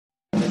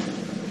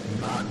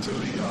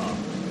Natalia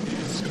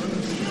is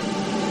confused.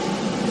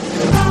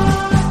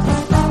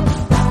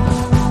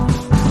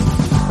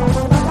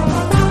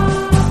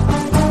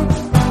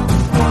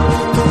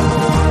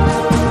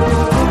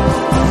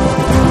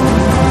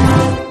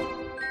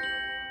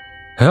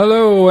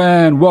 Hello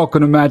and welcome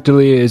to Matt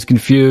D'Elia is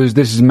Confused.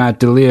 This is Matt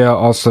D'Elia,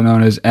 also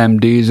known as M.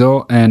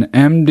 Diesel, and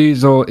M.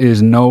 Diesel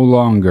is no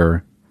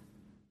longer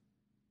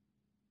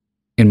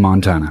in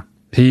Montana.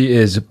 He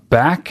is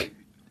back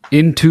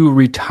into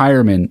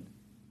retirement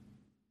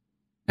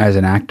as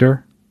an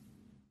actor.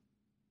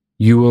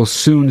 You will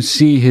soon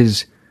see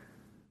his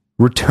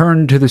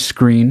return to the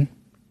screen.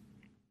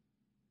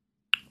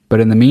 But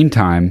in the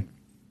meantime,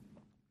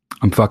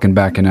 I'm fucking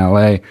back in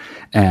LA,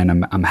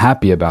 and I'm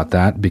happy about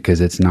that because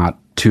it's not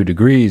 2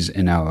 degrees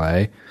in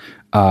LA.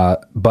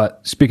 But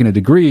speaking of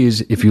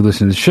degrees, if you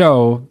listen to the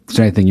show, if there's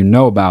anything you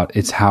know about,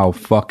 it's how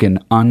fucking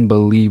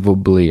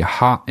unbelievably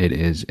hot it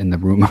is in the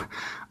room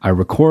I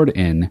record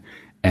in,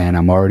 and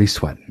I'm already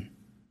sweating.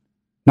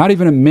 Not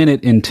even a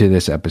minute into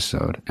this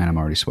episode, and I'm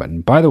already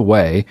sweating. By the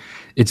way,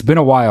 it's been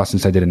a while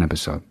since I did an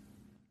episode.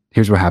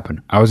 Here's what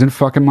happened. I was in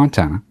fucking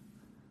Montana,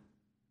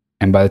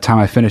 and by the time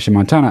I finished in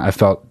Montana, I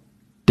felt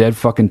dead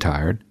fucking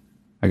tired.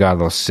 I got a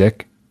little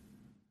sick.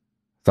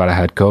 Thought I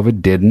had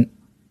COVID. Didn't.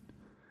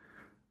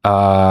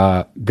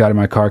 Got in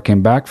my car,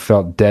 came back,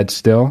 felt dead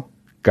still.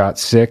 Got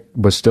sick,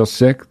 was still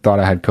sick. Thought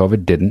I had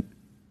COVID. Didn't.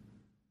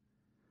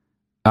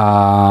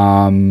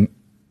 And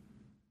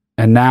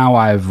now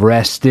I've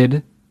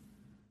rested.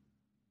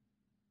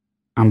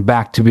 I'm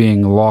back to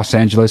being Los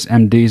Angeles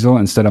M. Diesel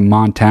instead of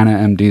Montana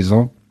M.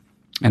 Diesel.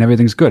 And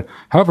everything's good.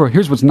 However,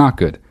 here's what's not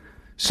good.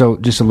 So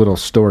just a little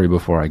story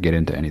before I get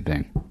into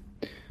anything.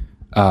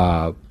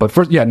 But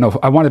first,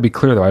 I want to be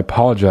clear though. I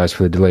apologize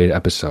for the delayed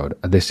episode.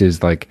 This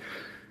is like,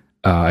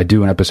 I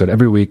do an episode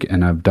every week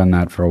and I've done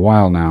that for a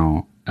while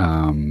now.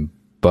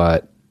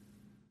 But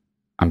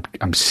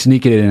I'm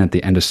sneaking it in at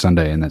the end of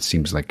Sunday, and that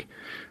seems like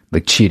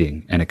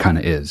cheating, and it kind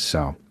of is.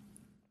 So,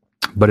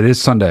 but it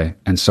is Sunday.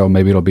 And so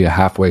maybe it'll be a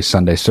halfway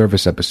Sunday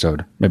service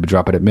episode. Maybe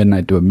drop it at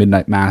midnight, do a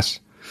midnight mass.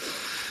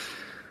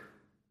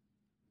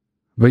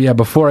 But yeah,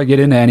 before I get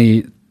into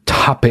any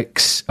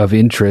topics of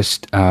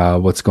interest,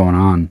 what's going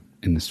on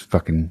in this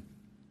fucking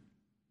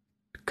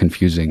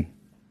confusing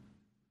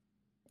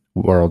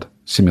world,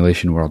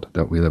 simulation world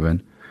that we live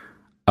in.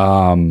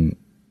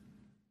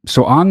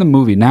 So on the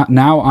movie,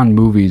 now on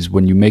movies,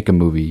 when you make a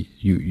movie,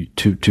 you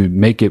to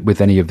make it with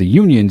any of the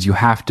unions, you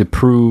have to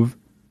prove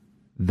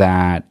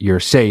that you're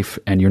safe,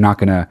 and you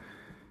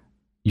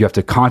have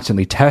to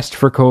constantly test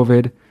for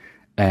COVID,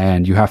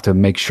 and you have to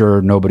make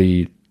sure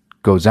nobody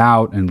goes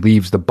out and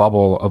leaves the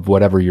bubble of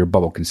whatever your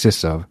bubble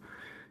consists of.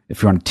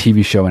 If you're on a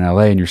TV show in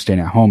LA and you're staying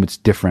at home, it's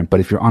different.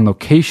 But if you're on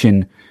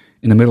location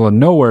in the middle of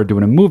nowhere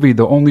doing a movie,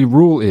 the only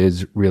rule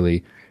is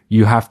really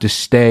you have to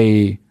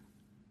stay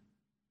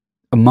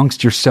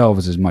amongst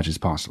yourselves as much as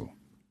possible.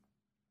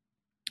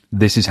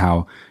 This is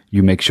how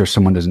you make sure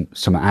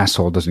some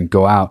asshole doesn't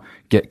go out,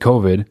 get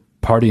COVID,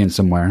 partying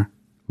somewhere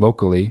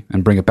locally,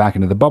 and bring it back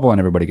into the bubble, and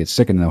everybody gets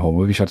sick, and the whole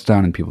movie shuts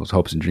down, and people's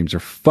hopes and dreams are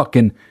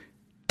fucking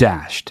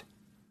dashed.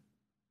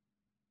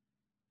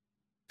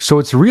 So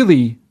it's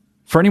really,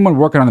 for anyone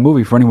working on the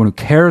movie, for anyone who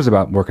cares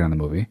about working on the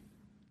movie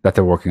that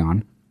they're working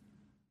on,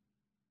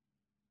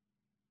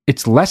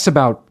 it's less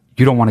about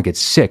you don't want to get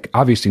sick.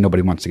 Obviously,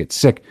 nobody wants to get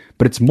sick,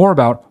 but it's more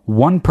about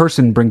one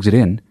person brings it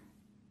in.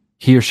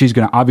 He or she's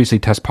going to obviously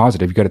test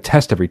positive. You got to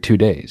test every 2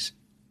 days.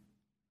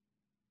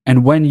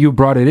 And when you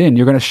brought it in,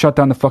 you're going to shut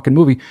down the fucking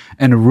movie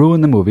and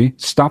ruin the movie,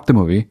 stop the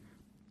movie,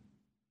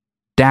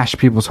 dash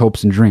people's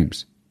hopes and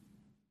dreams.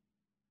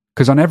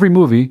 Because on every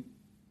movie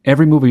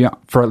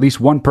for at least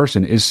one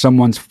person is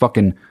someone's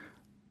fucking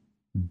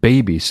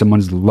baby,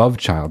 someone's love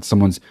child,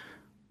 someone's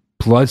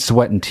blood,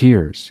 sweat, and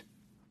tears.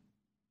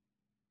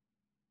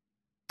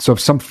 So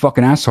if some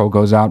fucking asshole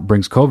goes out and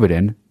brings COVID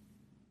in,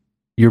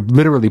 you're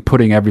literally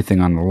putting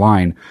everything on the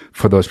line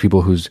for those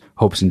people whose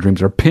hopes and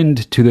dreams are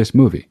pinned to this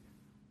movie.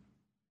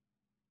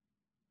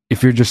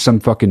 If you're just some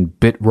fucking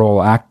bit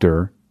role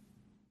actor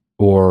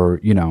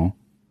or,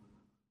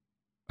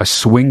 a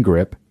swing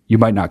grip, you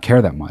might not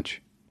care that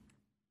much.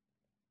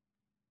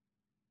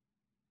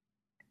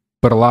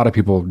 But a lot of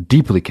people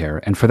deeply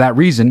care, and for that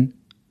reason,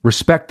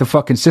 respect the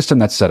fucking system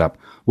that's set up.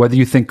 Whether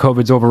you think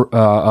COVID's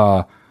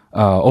overblown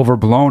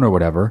or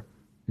whatever,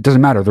 it doesn't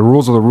matter. The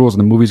rules are the rules,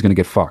 and the movie's going to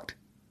get fucked.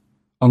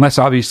 Unless,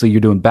 obviously,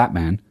 you're doing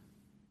Batman.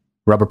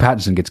 Robert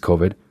Pattinson gets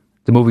COVID.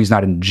 The movie's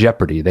not in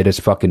jeopardy. They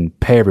just fucking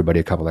pay everybody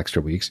a couple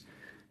extra weeks,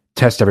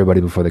 test everybody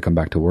before they come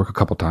back to work a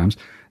couple times,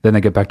 then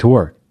they get back to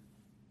work.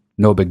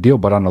 No big deal.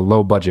 But on a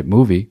low-budget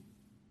movie,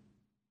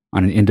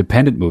 on an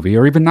independent movie,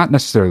 or even not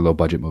necessarily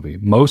low-budget movie,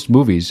 most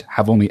movies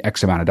have only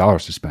X amount of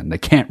dollars to spend. They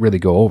can't really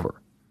go over.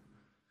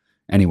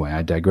 Anyway,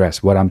 I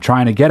digress. What I'm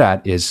trying to get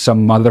at is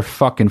some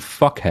motherfucking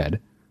fuckhead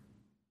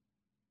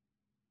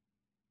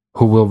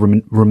who will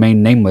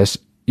remain nameless,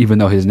 even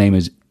though his name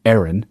is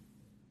Aaron.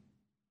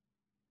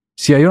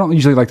 See, I don't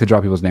usually like to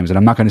drop people's names, and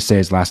I'm not going to say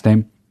his last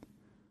name.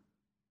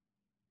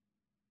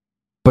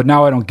 But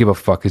now I don't give a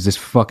fuck, because this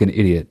fucking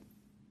idiot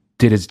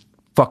did his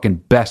fucking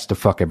best to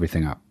fuck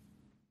everything up.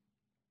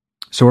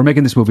 So we're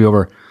making this movie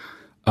over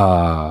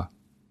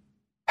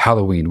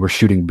Halloween. We're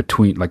shooting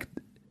between, like,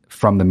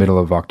 from the middle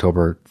of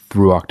October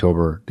through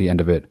October, the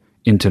end of it,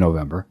 into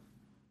November,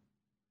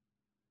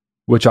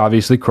 which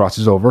obviously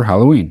crosses over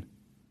Halloween.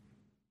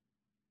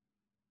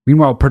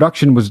 Meanwhile,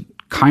 production was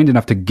kind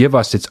enough to give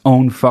us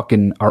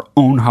our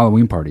own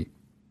Halloween party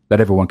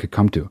that everyone could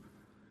come to.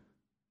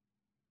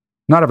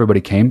 Not everybody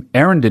came.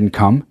 Aaron didn't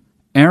come.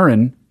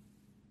 Aaron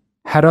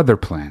had other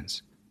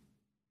plans.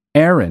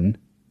 Aaron,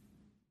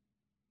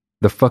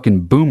 the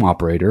fucking boom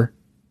operator,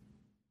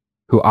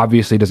 who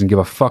obviously doesn't give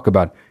a fuck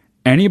about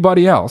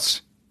anybody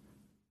else,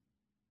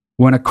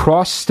 went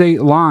across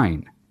state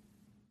line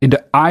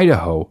into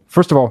Idaho.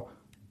 First of all,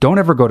 don't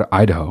ever go to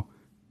Idaho.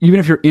 Even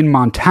if you're in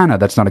Montana,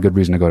 that's not a good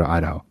reason to go to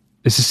Idaho.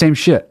 It's the same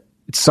shit.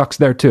 It sucks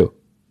there too.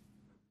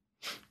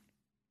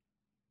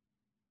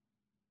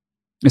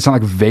 It's not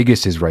like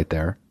Vegas is right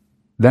there.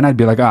 Then I'd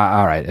be like,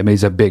 all right. I mean,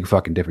 it's a big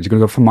fucking difference. You're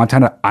going to go from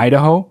Montana to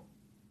Idaho?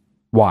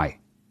 Why?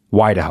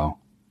 Idaho.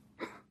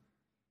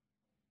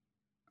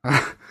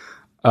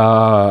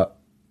 Why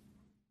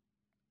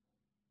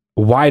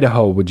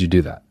Idaho would you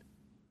do that?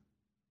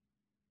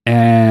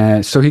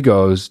 And so he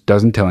goes,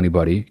 doesn't tell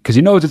anybody, because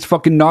he knows it's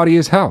fucking naughty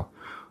as hell.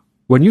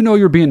 When you know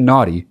you're being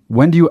naughty,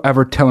 when do you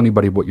ever tell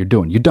anybody what you're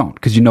doing? You don't,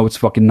 because you know it's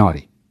fucking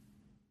naughty.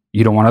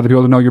 You don't want other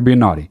people to know you're being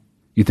naughty.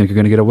 You think you're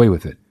going to get away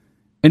with it.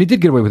 And he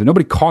did get away with it.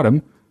 Nobody caught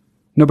him.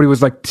 Nobody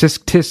was like,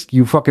 tisk, tisk,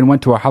 you fucking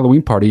went to a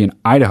Halloween party in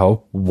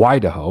Idaho.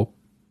 Idaho.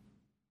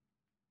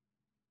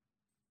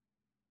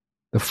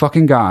 The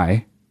fucking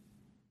guy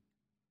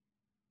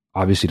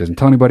obviously doesn't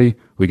tell anybody.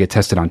 We get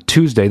tested on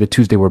Tuesday. The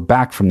Tuesday we're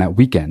back from that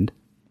weekend.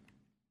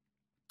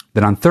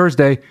 Then on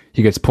Thursday,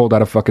 he gets pulled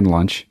out of fucking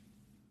lunch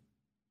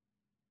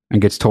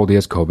and gets told he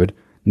has COVID.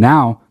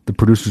 Now, the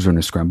producers are in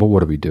a scramble.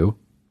 What do we do?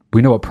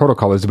 We know what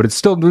protocol is, but it's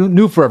still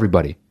new for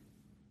everybody.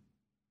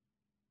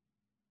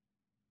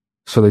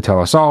 So they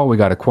tell us, we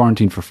got to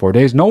quarantine for 4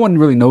 days. No one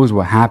really knows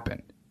what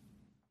happened.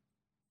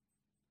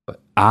 But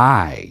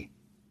I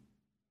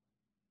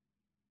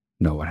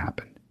know what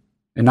happened.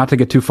 And not to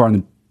get too far in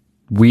the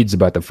weeds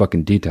about the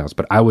fucking details,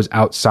 but I was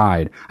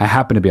outside. I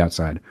happened to be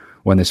outside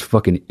when this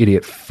fucking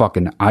idiot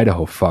fucking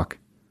Idaho fuck,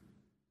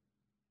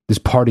 this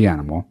party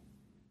animal,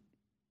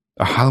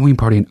 a Halloween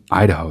party in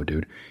Idaho,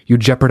 dude. You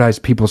jeopardize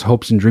people's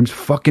hopes and dreams.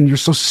 Fucking, you're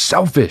so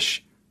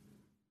selfish.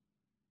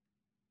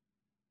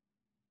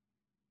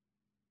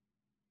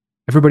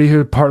 Everybody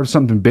here is part of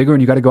something bigger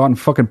and you got to go out and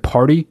fucking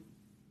party.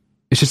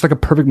 It's just like a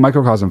perfect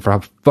microcosm for how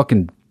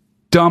fucking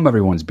dumb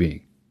everyone's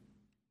being.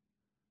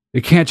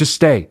 You can't just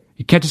stay.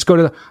 You can't just go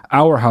to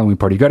our Halloween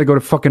party. You got to go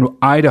to fucking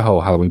Idaho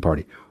Halloween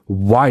party.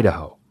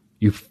 Idaho.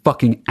 You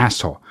fucking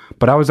asshole.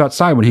 But I was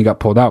outside when he got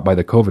pulled out by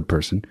the COVID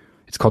person.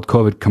 It's called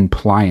COVID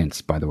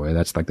compliance, by the way.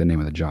 That's like the name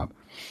of the job.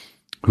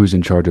 Who's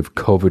in charge of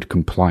COVID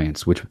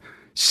compliance, which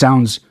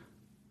sounds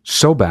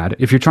so bad.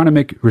 If you're trying to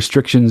make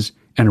restrictions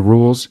and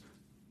rules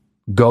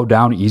go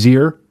down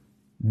easier,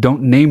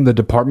 don't name the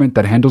department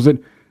that handles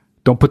it.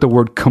 Don't put the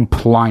word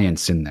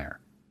compliance in there.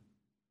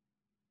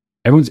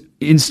 Everyone's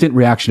instant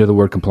reaction to the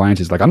word compliance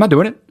is like, I'm not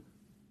doing it.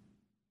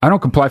 I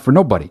don't comply for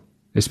nobody,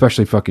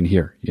 especially fucking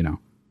here, you know.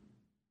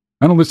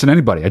 I don't listen to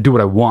anybody. I do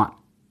what I want.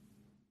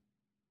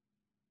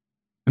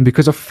 And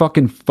because of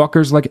fucking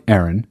fuckers like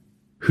Aaron,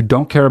 who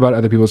don't care about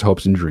other people's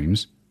hopes and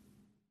dreams,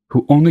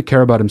 who only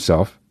care about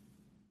himself,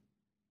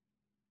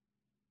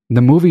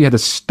 the movie had to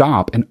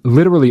stop and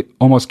literally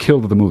almost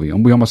killed the movie.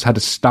 And we almost had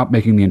to stop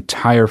making the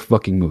entire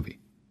fucking movie.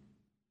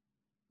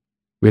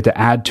 We had to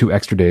add 2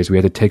 extra days. We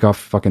had to take off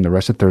fucking the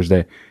rest of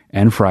Thursday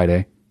and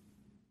Friday.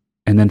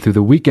 And then through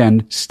the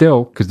weekend,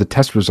 still, because the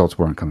test results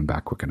weren't coming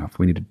back quick enough.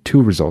 We needed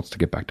 2 results to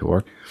get back to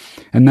work.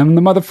 And then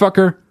the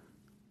motherfucker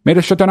made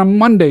us shut down on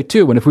Monday,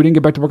 too. And if we didn't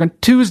get back to work on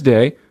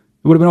Tuesday, it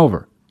would have been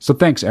over. So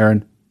thanks,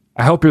 Aaron.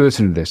 I hope you're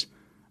listening to this.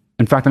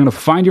 In fact, I'm going to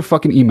find your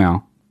fucking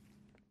email.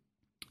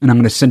 And I'm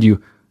going to send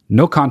you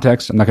no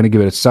context. I'm not going to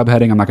give it a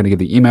subheading. I'm not going to give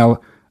the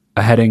email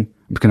a heading.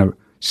 I'm just going to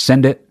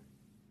send it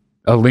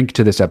a link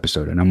to this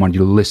episode. And I want you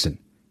to listen.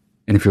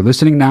 And if you're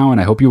listening now, and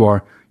I hope you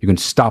are, you can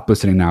stop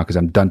listening now because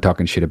I'm done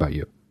talking shit about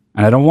you.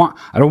 And I don't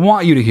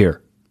want you to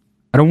hear.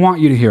 I don't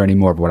want you to hear any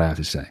more of what I have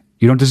to say.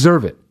 You don't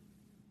deserve it.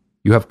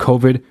 You have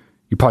COVID.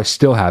 You probably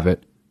still have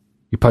it.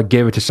 You probably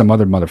gave it to some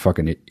other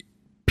motherfucking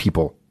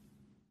people.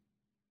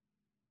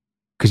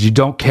 Because you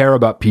don't care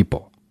about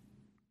people.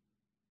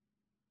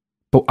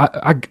 But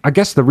I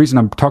guess the reason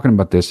I'm talking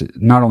about this,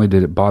 not only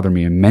did it bother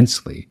me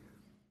immensely,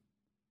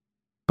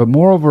 but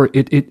moreover,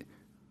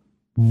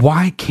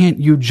 why can't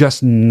you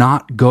just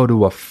not go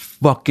to a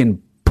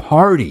fucking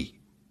party?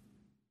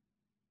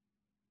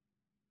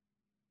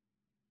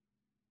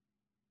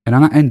 And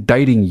I'm not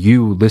indicting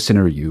you,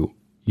 listener, you.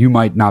 You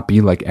might not be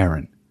like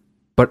Aaron.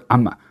 But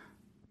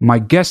my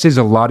guess is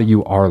a lot of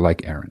you are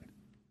like Aaron.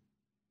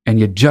 And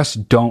you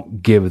just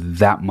don't give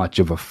that much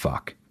of a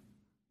fuck.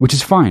 Which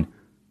is fine.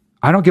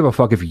 I don't give a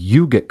fuck if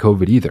you get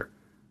COVID either.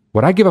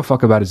 What I give a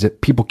fuck about is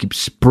that people keep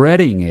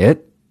spreading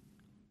it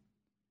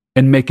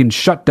and making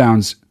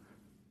shutdowns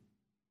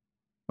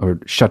or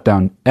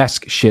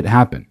shutdown-esque shit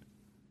happen.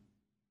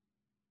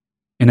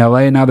 In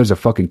LA now there's a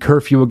fucking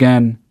curfew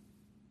again.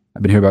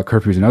 I've been hearing about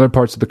curfews in other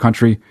parts of the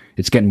country.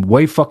 It's getting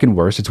way fucking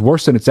worse. It's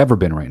worse than it's ever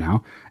been right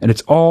now. And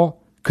it's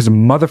all because of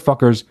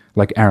motherfuckers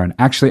like Aaron.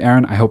 Actually,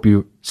 Aaron, I hope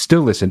you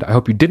still listened. I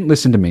hope you didn't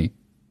listen to me,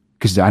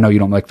 because I know you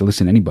don't like to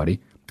listen to anybody,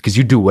 because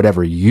you do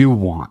whatever you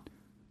want.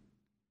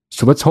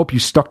 So let's hope you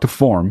stuck to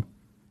form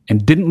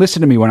and didn't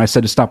listen to me when I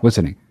said to stop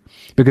listening,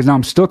 because now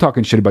I'm still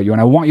talking shit about you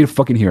and I want you to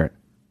fucking hear it.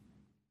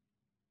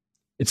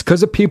 It's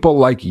because of people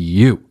like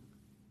you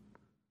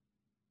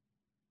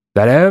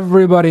that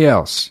everybody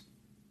else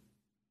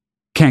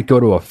can't go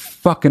to a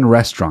fucking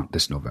restaurant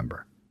this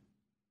November.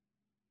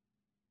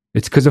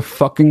 It's because of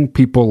fucking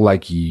people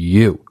like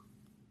you.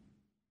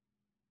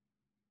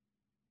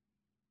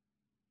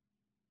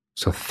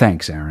 So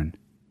thanks, Aaron.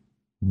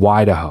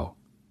 Why-da-ho.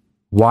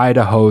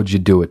 Why-da-ho'd you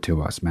do it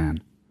to us,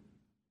 man?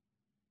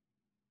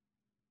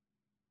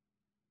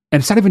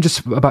 And it's not even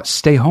just about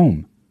stay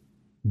home.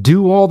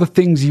 Do all the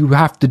things you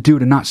have to do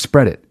to not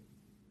spread it.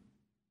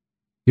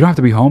 You don't have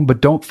to be home,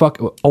 but don't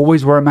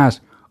always wear a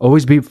mask.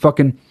 Always be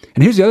fucking...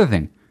 And here's the other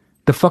thing.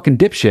 The fucking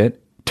dipshit,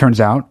 turns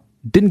out,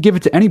 didn't give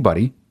it to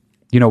anybody.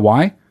 You know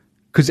why?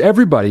 Because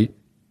everybody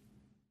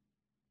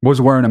was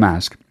wearing a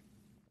mask.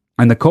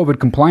 And the COVID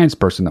compliance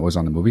person that was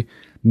on the movie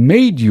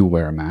made you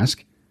wear a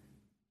mask.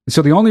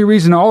 So the only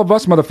reason all of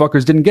us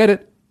motherfuckers didn't get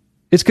it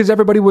is because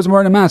everybody was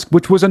wearing a mask,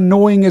 which was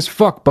annoying as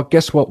fuck. But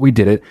guess what? We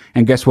did it.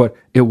 And guess what?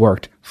 It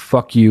worked.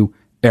 Fuck you,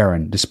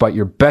 Aaron. Despite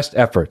your best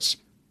efforts,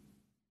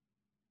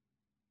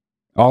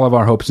 all of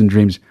our hopes and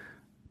dreams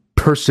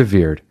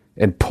persevered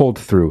and pulled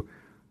through.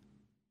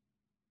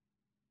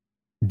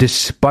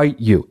 Despite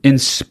you. In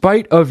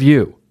spite of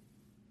you.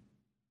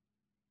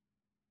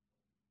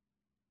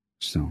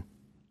 So,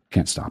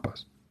 can't stop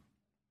us.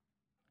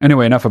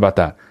 Anyway, enough about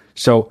that.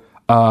 So,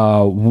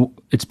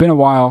 it's been a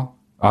while.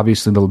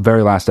 Obviously, the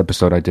very last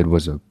episode I did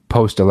was a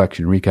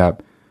post-election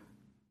recap.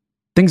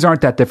 Things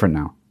aren't that different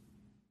now.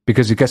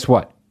 Because guess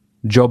what?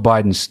 Joe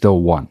Biden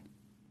still won.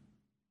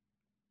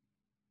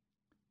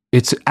 I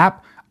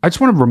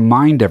just want to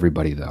remind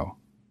everybody, though,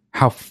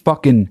 how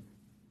fucking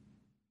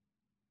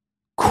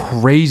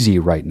crazy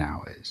right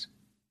now is.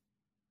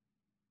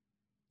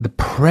 The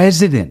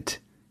president,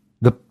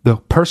 the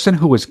person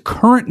who is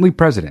currently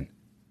president,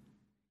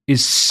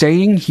 is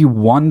saying he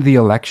won the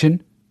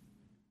election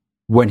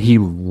when he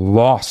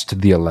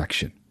lost the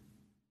election.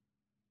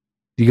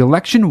 The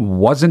election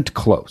wasn't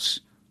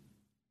close.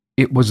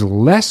 It was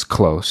less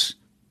close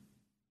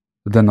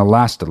than the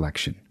last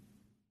election,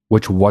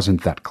 which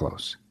wasn't that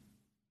close.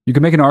 You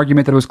can make an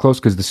argument that it was close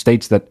because the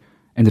states that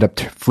ended up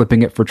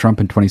flipping it for Trump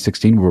in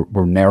 2016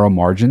 were narrow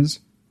margins.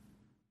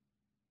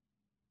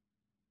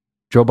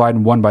 Joe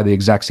Biden won by the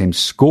exact same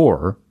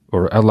score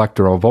or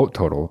electoral vote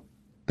total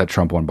that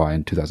Trump won by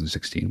in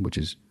 2016, which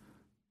is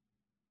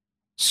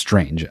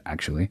strange,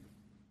 actually,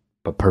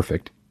 but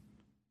perfect.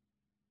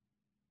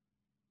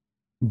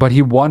 But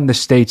he won the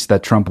states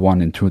that Trump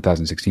won in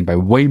 2016 by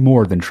way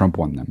more than Trump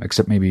won them,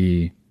 except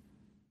maybe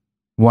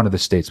one of the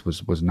states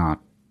was not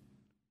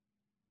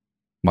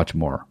much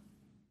more.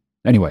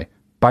 Anyway,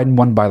 Biden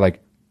won by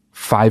like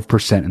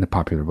 5% in the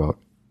popular vote.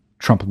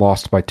 Trump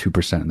lost by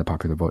 2% in the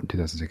popular vote in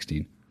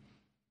 2016.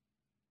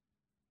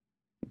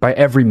 By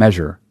every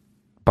measure,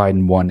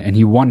 Biden won, and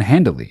he won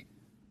handily.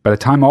 By the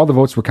time all the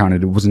votes were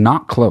counted, it was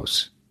not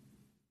close.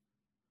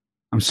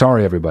 I'm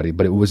sorry, everybody,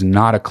 but it was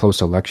not a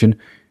close election.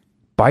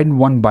 Biden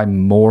won by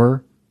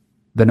more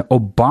than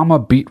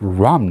Obama beat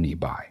Romney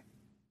by.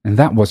 And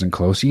that wasn't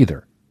close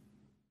either.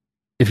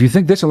 If you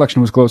think this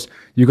election was close,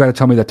 you got to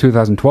tell me that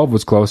 2012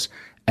 was close,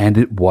 and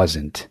it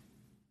wasn't.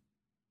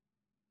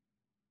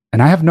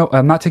 And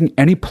I'm not taking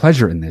any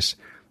pleasure in this.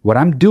 What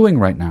I'm doing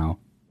right now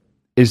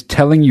is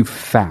telling you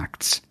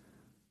facts.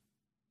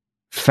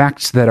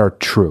 Facts that are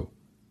true.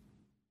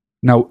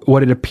 Now,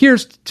 what it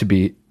appears to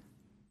be,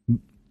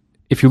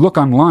 if you look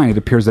online, it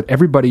appears that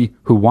everybody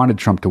who wanted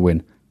Trump to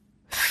win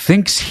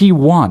thinks he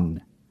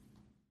won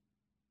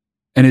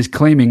and is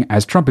claiming,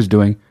 as Trump is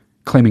doing,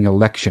 claiming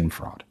election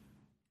fraud.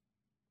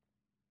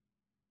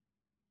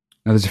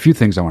 Now, there's a few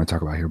things I want to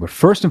talk about here, but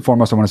first and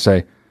foremost, I want to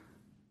say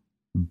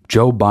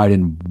Joe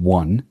Biden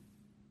won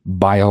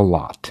by a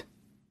lot.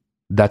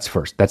 That's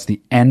first. That's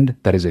the end.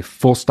 That is a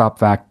full stop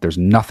fact. There's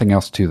nothing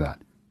else to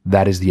that.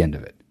 That is the end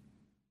of it.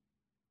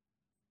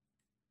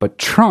 But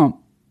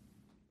Trump,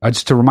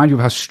 just to remind you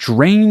of how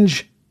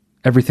strange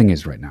everything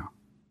is right now,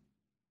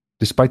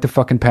 despite the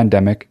fucking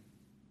pandemic,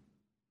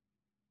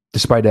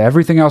 despite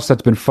everything else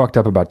that's been fucked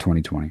up about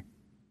 2020.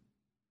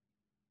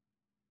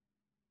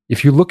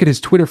 If you look at his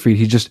Twitter feed,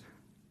 he just,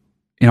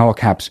 in all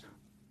caps,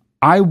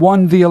 I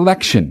won the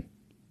election.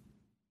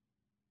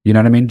 You know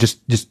what I mean?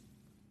 Just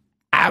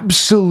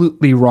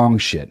absolutely wrong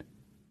shit.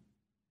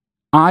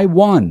 I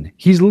won.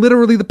 He's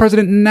literally the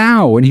president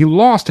now, and he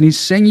lost, and he's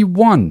saying he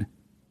won.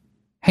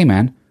 Hey,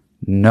 man,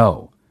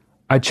 no.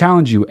 I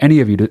challenge you,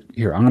 any of you, to...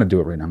 Here, I'm going to do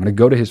it right now. I'm going to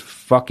go to his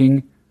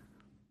fucking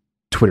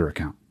Twitter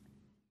account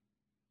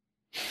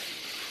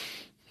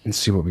and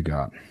see what we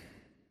got.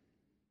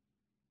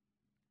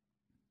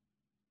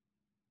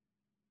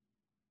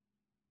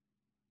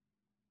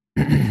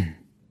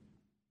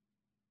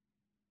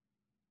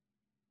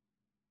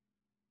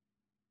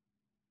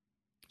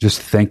 Just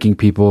thanking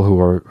people who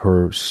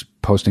are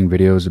posting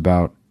videos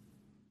about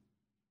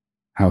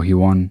how he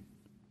won.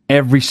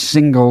 Every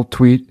single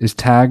tweet is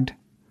tagged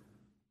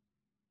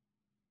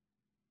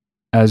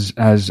as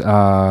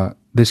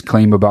this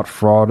claim about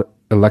fraud,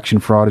 election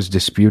fraud, is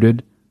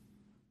disputed.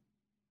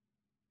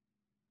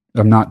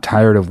 I'm not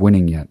tired of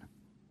winning yet.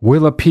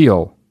 Will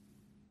appeal.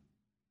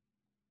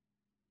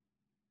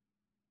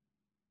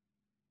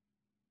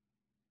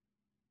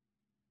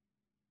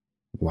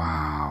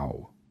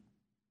 Wow.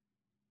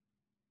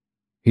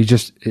 He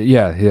just,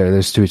 yeah,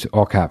 there's tweets,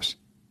 all caps.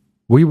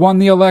 We won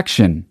the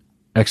election!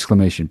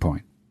 Exclamation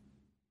point.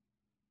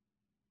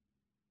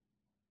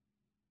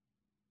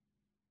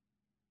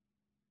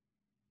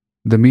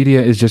 The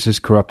media is just as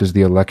corrupt as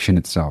the election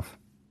itself.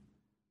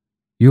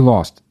 You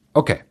lost.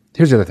 Okay,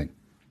 here's the other thing.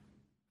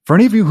 For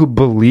any of you who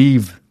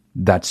believe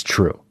that's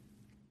true,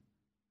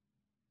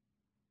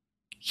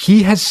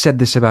 he has said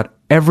this about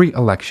every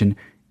election,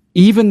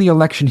 even the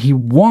election he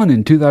won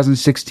in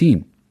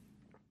 2016.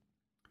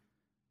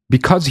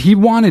 Because he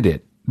wanted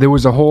it, there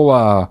was a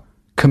whole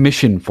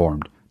commission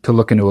formed to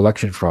look into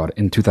election fraud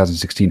in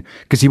 2016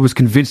 because he was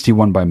convinced he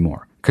won by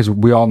more. Because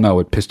we all know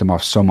it pissed him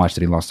off so much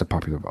that he lost the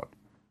popular vote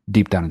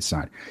deep down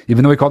inside.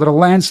 Even though he called it a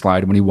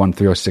landslide when he won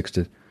 306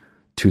 to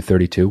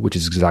 232, which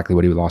is exactly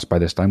what he lost by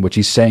this time, which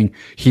he's saying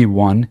he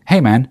won. Hey,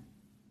 man,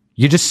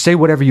 you just say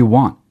whatever you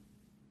want.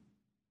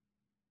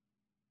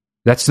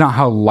 That's not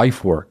how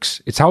life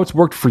works. It's how it's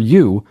worked for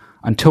you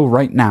until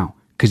right now,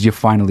 because you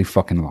finally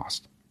fucking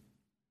lost.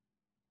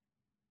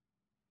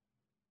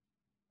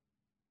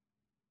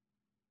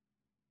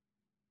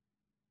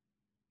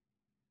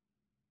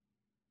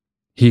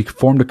 He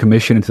formed a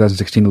commission in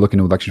 2016 to look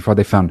into election fraud.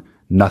 They found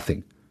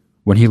nothing.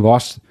 When he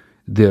lost,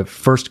 the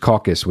first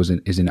caucus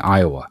is in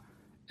Iowa.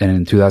 And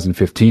in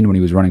 2015, when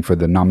he was running for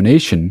the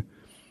nomination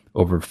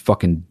over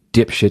fucking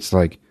dipshits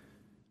like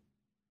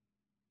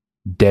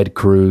Ted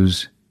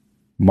Cruz,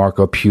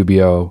 Marco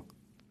Rubio,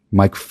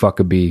 Mike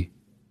Huckabee,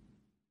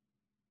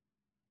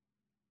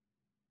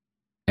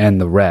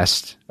 and the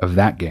rest of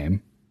that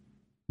game,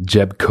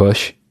 Jeb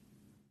Bush,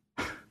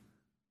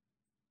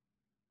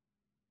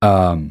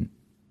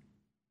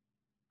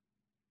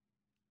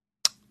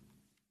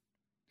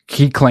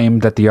 he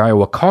claimed that the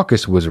Iowa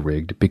caucus was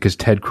rigged because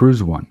Ted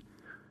Cruz won.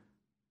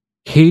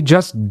 He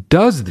just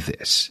does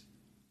this.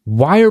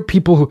 Why are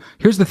people who...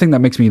 Here's the thing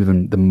that makes me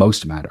even the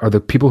most mad, are the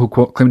people who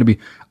claim to be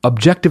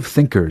objective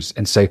thinkers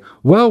and say,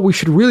 well, we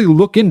should really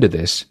look into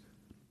this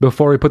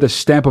before we put the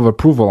stamp of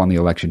approval on the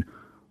election.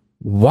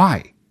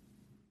 Why?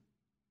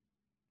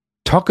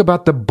 Talk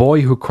about the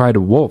boy who cried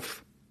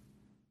wolf.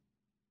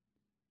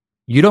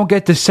 You don't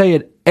get to say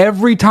it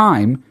every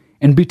time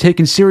and be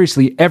taken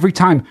seriously every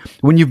time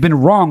when you've been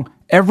wrong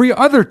every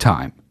other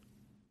time.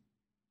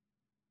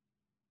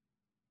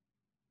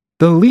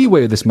 The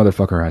leeway this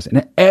motherfucker has,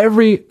 and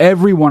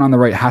everyone on the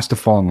right has to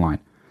fall in line.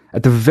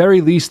 At the very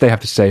least, they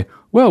have to say,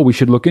 well, we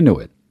should look into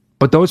it.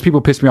 But those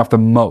people piss me off the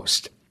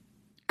most.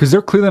 Because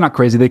they're clearly not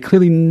crazy. They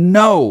clearly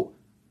know.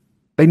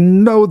 They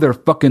know they're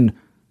fucking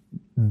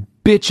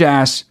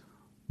bitch-ass,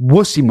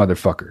 wussy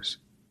motherfuckers.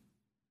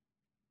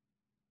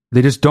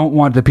 They just don't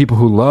want the people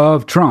who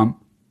love Trump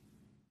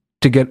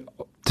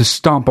to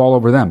stomp all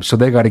over them. So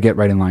they got to get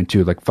right in line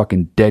too, like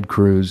fucking Ted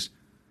Cruz.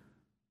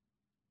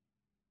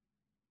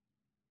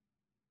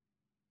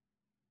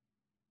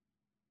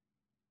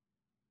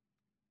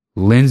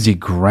 Lindsey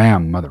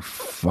Graham,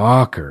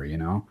 motherfucker, you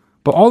know?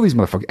 But all these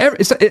motherfuckers,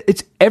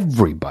 it's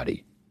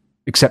everybody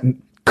except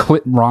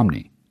Mitt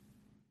Romney.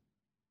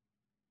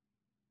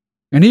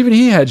 And even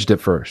he hedged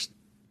at first.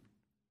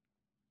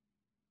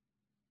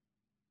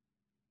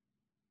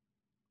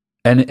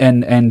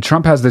 And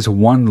Trump has this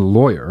one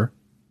lawyer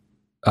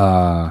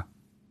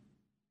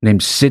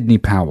named Sidney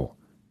Powell.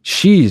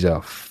 She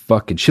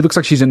looks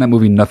like she's in that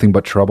movie Nothing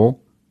But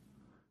Trouble.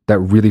 That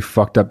really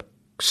fucked up,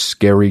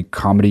 scary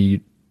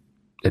comedy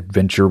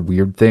adventure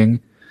weird thing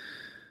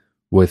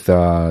with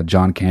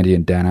John Candy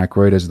and Dan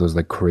Aykroyd as those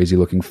like crazy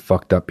looking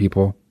fucked up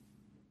people.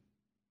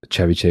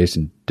 Chevy Chase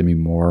and Demi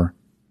Moore.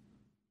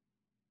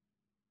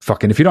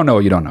 Fucking, if you don't know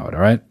it, you don't know it,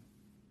 all right?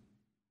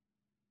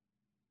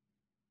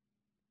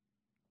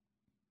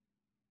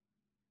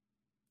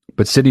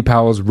 But Sidney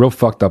Powell's real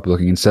fucked up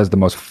looking and says the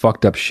most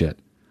fucked up shit.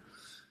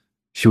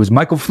 She was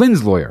Michael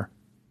Flynn's lawyer.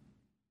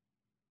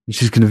 And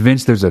she's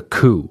convinced there's a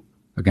coup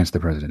against the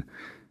president,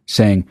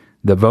 saying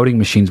the voting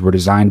machines were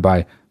designed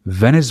by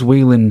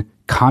Venezuelan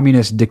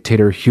communist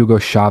dictator Hugo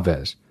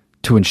Chavez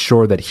to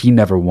ensure that he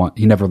never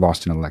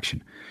lost an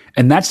election.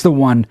 And that's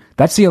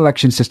the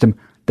election system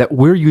that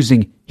we're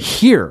using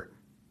here.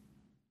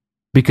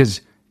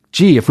 Because,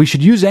 gee, if we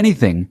should use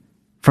anything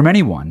from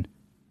anyone,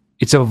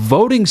 it's a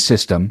voting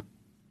system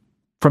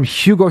from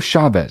Hugo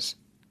Chavez.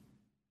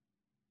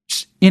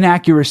 Just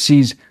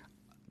inaccuracies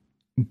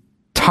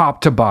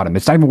top to bottom.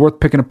 It's not even worth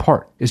picking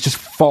apart. It's just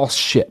false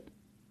shit.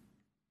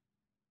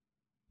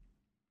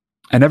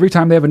 And every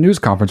time they have a news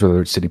conference,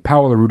 whether it's Sidney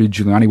Powell or Rudy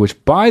Giuliani,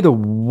 which, by the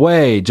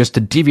way, just to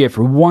deviate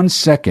for 1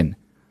 second,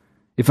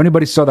 if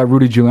anybody saw that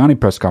Rudy Giuliani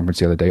press conference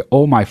the other day,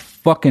 oh my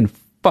fucking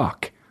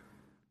fuck.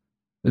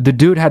 The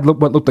dude had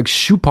what looked like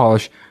shoe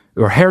polish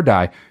or hair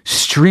dye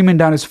streaming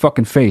down his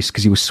fucking face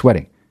because he was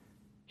sweating.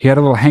 He had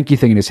a little hanky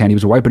thing in his hand. He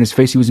was wiping his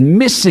face. He was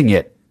missing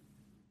it.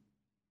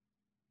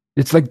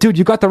 It's like, dude,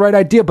 you got the right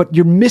idea, but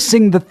you're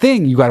missing the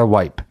thing you got to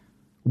wipe.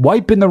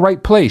 Wipe in the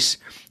right place.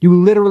 You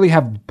literally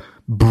have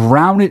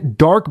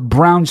dark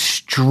brown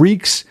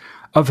streaks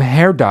of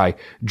hair dye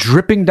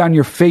dripping down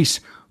your face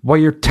while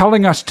you're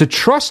telling us to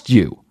trust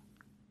you.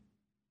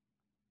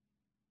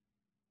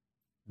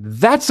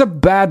 That's a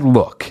bad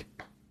look.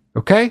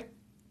 Okay?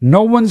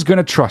 No one's going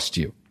to trust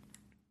you.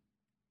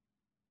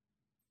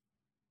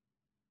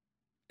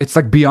 It's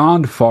like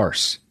beyond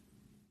farce.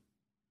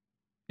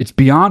 It's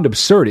beyond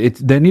absurd.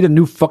 They need a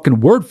new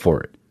fucking word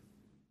for it.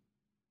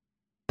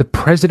 The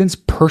president's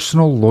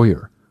personal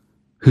lawyer,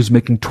 who's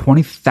making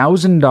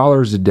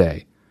 $20,000 a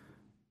day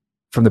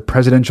from the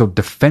Presidential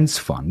Defense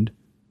Fund,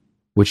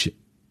 which,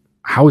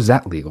 how is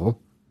that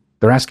legal?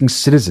 They're asking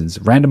citizens,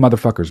 random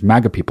motherfuckers,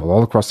 MAGA people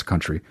all across the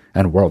country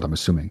and world, I'm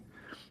assuming,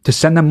 to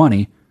send them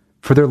money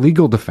for their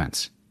legal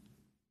defense,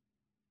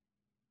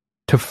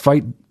 to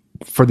fight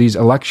for these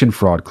election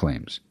fraud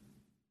claims,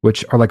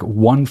 which are like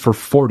 1 for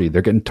 40.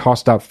 They're getting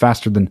tossed out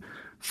faster than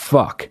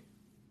fuck.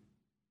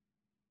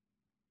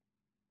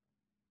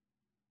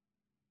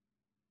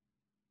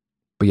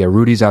 But yeah,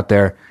 Rudy's out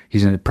there.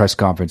 He's in a press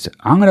conference.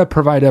 I'm going to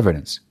provide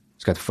evidence.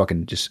 He's got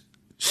fucking just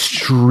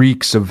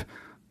streaks of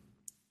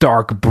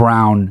dark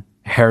brown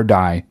hair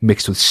dye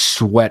mixed with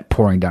sweat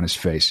pouring down his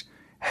face.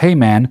 Hey,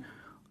 man,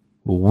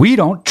 we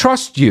don't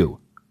trust you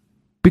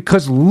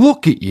because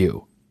look at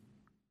you.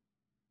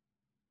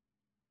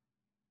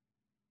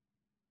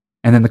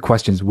 And then the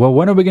questions, well,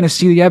 when are we going to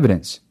see the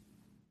evidence?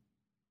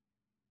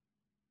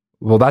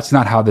 Well, that's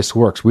not how this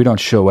works. We don't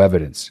show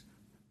evidence.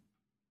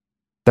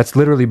 That's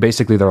literally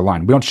basically their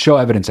line. We don't show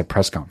evidence at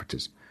press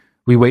conferences.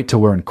 We wait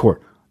till we're in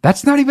court.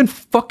 That's not even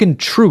fucking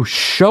true.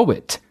 Show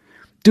it.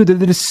 Dude, they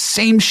did the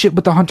same shit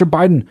with the Hunter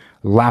Biden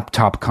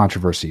laptop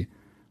controversy.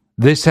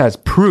 This has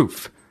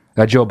proof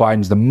that Joe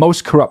Biden's the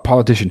most corrupt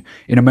politician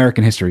in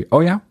American history. Oh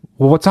yeah?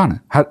 Well, what's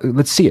on it?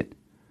 Let's see it.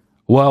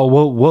 Well,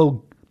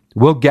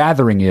 we'll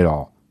gathering it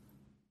all.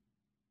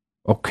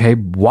 Okay,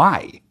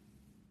 why?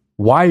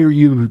 Why are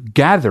you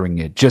gathering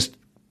it? Just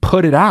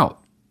put it out.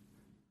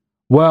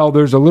 Well,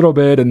 there's a little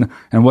bit, and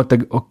what the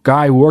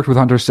guy who worked with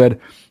Hunter said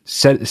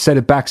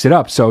it backs it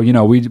up. So, you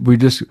know, we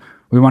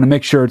want to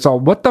make sure it's all.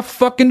 What the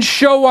fucking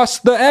show us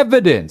the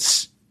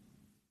evidence?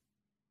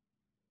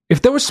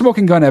 If there was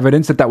smoking gun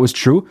evidence that was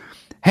true,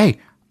 hey,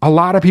 a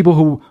lot of people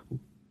who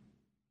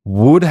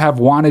would have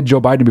wanted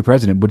Joe Biden to be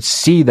president would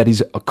see that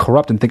he's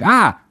corrupt and think,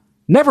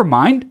 never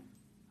mind.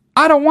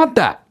 I don't want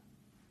that.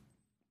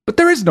 But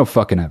there is no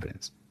fucking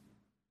evidence.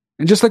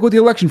 And just like with the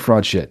election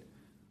fraud shit,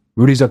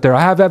 Rudy's up there,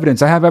 I have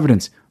evidence.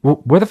 Well,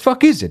 where the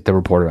fuck is it? The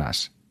reporter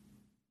asks.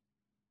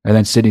 And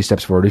then Sidney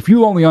steps forward. If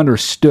you only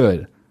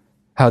understood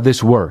how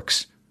this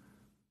works,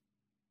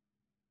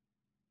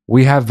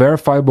 we have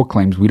verifiable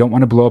claims. We don't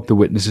want to blow up the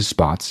witnesses'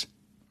 spots.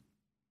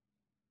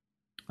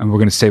 And we're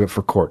going to save it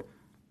for court.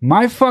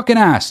 My fucking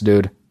ass,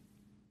 dude.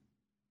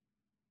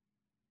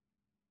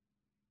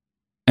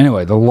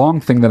 Anyway, the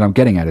long thing that I'm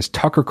getting at is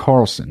Tucker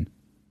Carlson,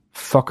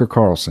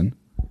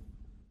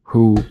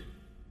 who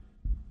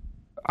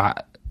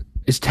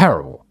is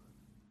terrible.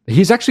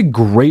 He's actually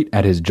great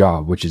at his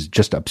job, which is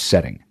just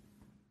upsetting.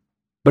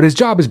 But his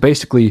job is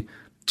basically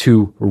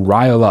to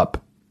rile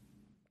up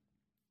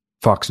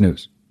Fox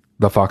News,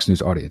 the Fox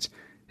News audience.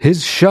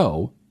 His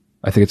show,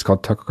 I think it's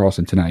called Tucker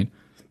Carlson Tonight,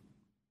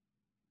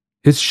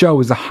 his show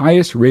is the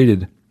highest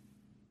rated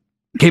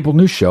cable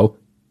news show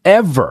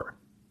ever.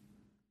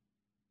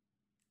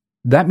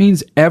 That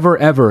means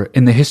ever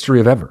in the history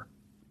of ever.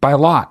 By a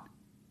lot.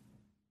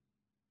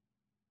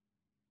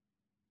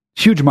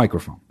 Huge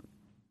microphone.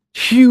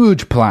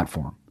 Huge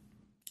platform.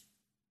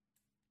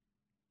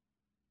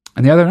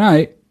 And the other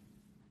night,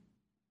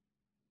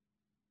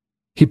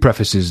 he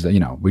prefaces that,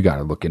 we got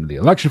to look into the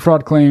election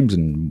fraud claims,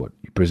 and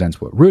he presents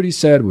what Rudy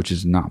said, which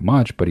is not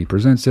much, but he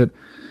presents it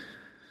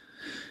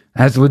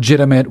as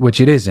legitimate,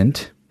 which it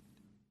isn't.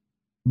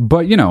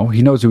 But, he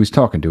knows who he's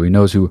talking to. He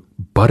knows who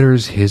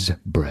butters his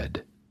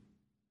bread.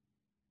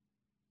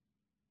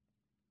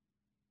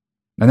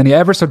 And then he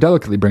ever so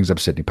delicately brings up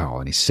Sidney Powell,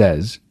 and he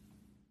says,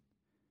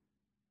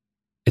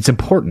 it's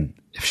important,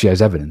 if she has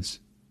evidence,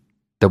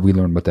 that we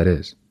learn what that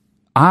is.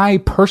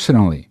 I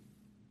personally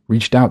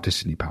reached out to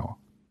Sidney Powell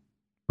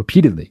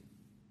repeatedly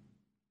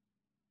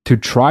to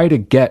try to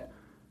get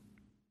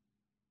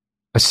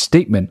a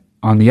statement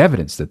on the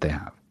evidence that they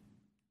have.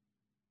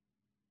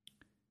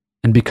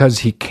 And because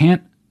he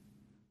can't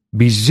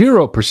be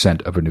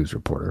 0% of a news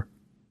reporter,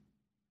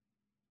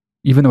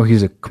 even though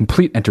he's a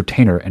complete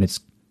entertainer, and it's,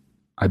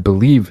 I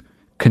believe,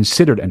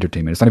 considered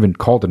entertainment. It's not even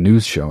called a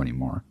news show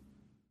anymore.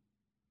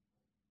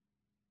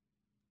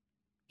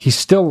 He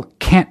still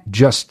can't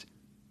just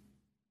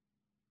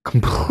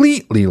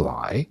completely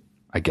lie,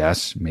 I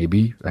guess,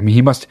 maybe. I mean,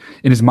 he must,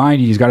 in his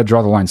mind, he's got to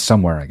draw the line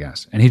somewhere, I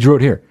guess. And he drew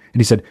it here. And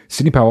he said,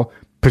 Sidney Powell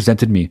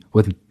presented me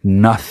with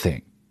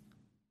nothing.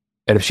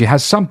 And if she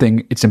has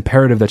something, it's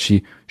imperative that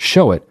she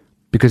show it,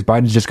 because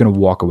Biden's just going to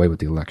walk away with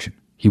the election.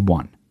 He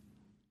won.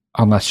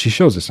 Unless she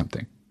shows us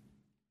something.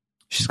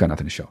 She's got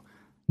nothing to show.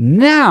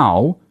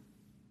 Now,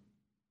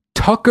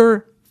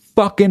 Tucker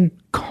fucking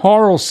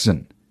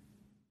Carlson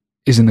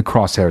is in the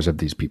crosshairs of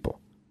these people.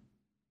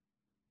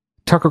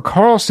 Tucker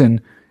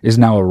Carlson is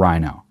now a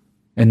rhino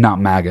and not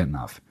MAGA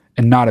enough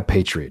and not a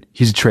patriot.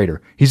 He's a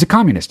traitor. He's a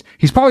communist.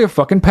 He's probably a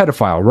fucking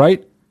pedophile,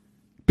 right?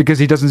 Because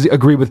he doesn't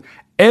agree with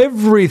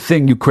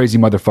everything you crazy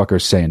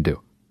motherfuckers say and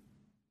do.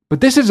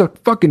 But this is a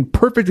fucking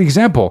perfect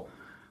example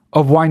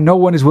of why no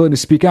one is willing to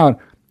speak out,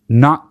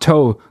 not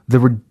toe the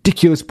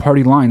ridiculous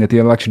party line that the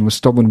election was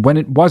stolen when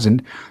it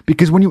wasn't,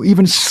 because when you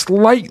even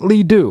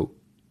slightly do,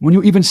 when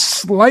you even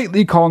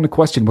slightly call into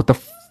question what the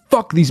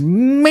fuck these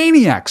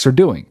maniacs are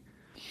doing,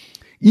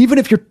 even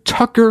if you're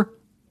Tucker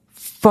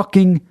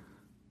fucking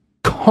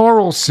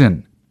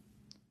Carlson,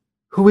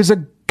 who is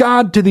a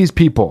god to these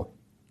people,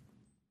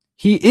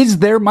 he is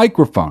their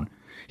microphone.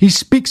 He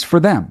speaks for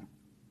them.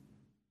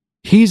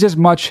 He's as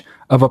much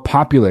of a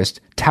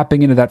populist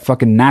tapping into that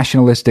fucking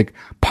nationalistic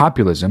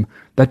populism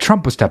that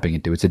Trump was tapping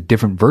into. It's a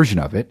different version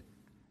of it.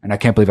 And I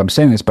can't believe I'm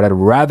saying this, but I'd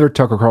rather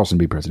Tucker Carlson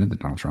be president than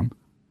Donald Trump.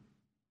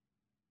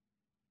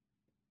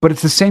 But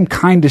it's the same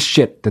kind of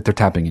shit that they're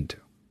tapping into.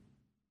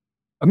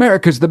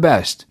 America's the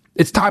best.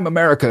 It's time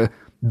America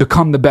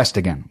become the best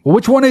again. Well,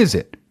 which one is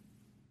it?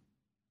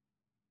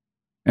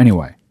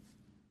 Anyway,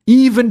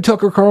 even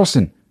Tucker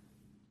Carlson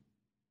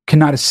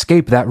cannot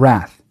escape that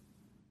wrath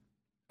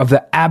of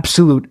the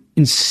absolute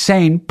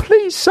insane,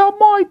 please some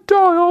might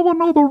die of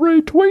another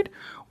retweet.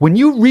 When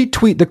you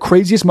retweet the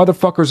craziest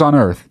motherfuckers on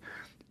earth,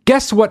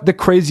 guess what the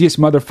craziest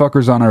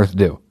motherfuckers on earth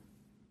do?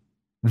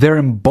 They're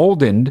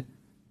emboldened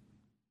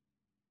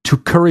to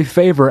curry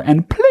favor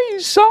and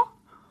please some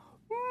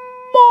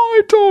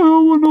might die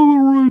of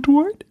another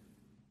retweet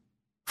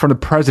from the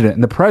president.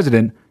 And the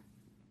president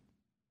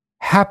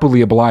happily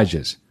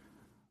obliges.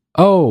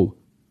 Oh,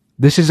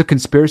 this is a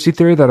conspiracy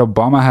theory that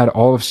Obama had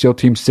all of SEAL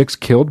Team 6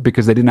 killed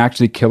because they didn't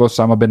actually kill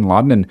Osama bin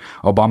Laden and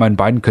Obama and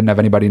Biden couldn't have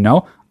anybody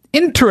know?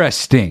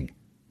 Interesting.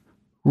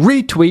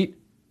 Retweet.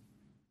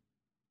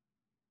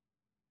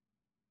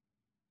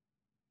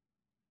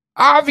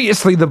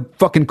 Obviously, the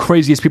fucking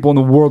craziest people in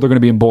the world are going to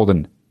be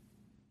emboldened.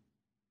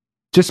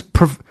 Just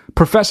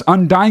profess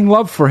undying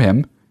love for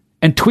him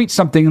and tweet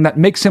something that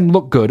makes him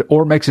look good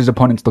or makes his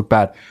opponents look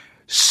bad.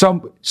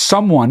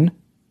 Someone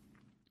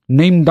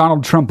named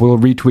Donald Trump will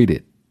retweet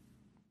it.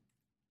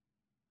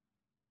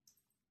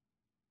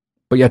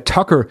 But yet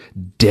Tucker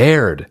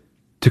dared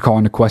to call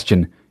into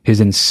question his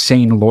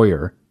insane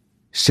lawyer,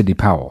 Sidney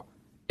Powell.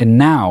 And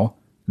now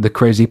the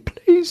crazy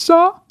please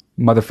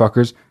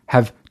motherfuckers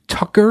have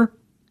Tucker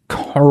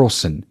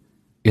Carlson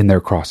in their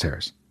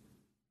crosshairs.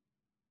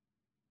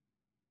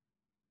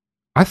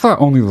 I thought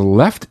only the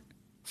left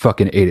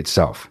fucking ate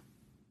itself.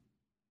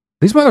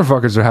 These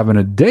motherfuckers are having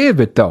a day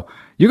of it, though.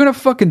 You're going to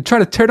fucking try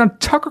to tear down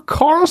Tucker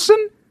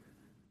Carlson?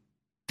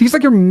 He's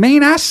like your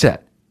main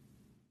asset.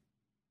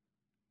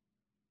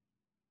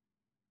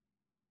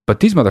 But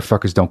these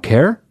motherfuckers don't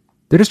care.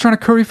 They're just trying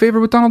to curry favor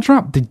with Donald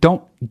Trump. They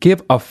don't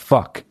give a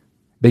fuck.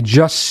 They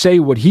just say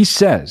what he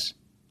says.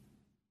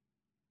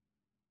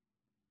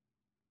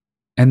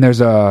 And there's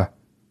one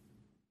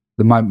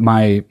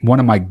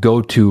of my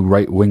go-to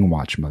right-wing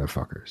watch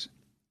motherfuckers.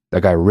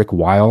 That guy Rick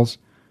Wiles,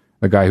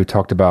 the guy who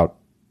talked about,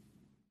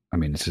 I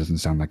mean, this doesn't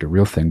sound like a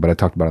real thing, but I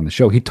talked about it on the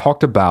show. He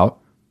talked about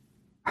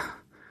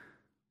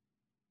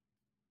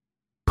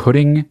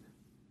putting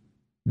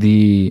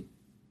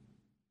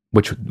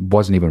which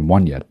wasn't even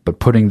one yet, but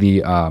putting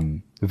the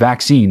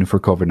vaccine for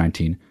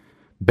COVID-19,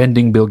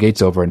 bending Bill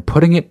Gates over and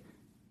putting it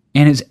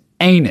in his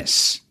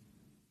anus.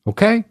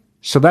 Okay?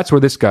 So that's where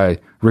this guy,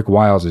 Rick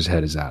Wiles'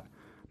 head is at.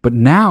 But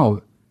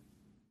now,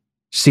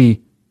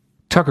 see,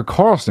 Tucker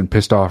Carlson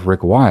pissed off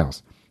Rick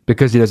Wiles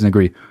because he doesn't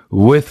agree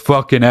with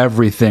fucking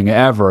everything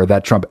ever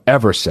that Trump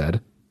ever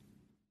said.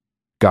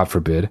 God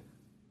forbid.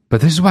 But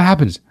this is what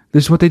happens.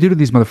 This is what they do to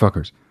these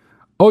motherfuckers.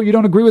 Oh, you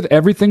don't agree with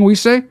everything we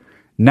say?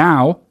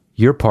 Now,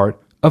 you're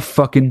part of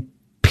fucking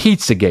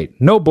Pizzagate.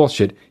 No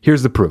bullshit.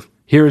 Here's the proof.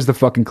 Here is the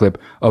fucking clip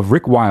of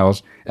Rick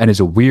Wiles and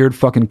his weird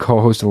fucking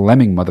co-host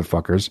Lemming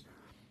motherfuckers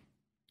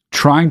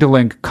trying to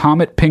link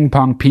Comet Ping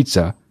Pong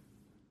Pizza,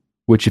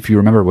 which, if you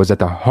remember, was at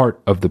the heart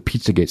of the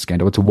Pizzagate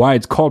scandal. It's why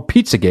it's called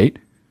Pizzagate,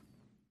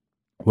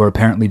 where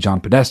apparently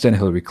John Podesta and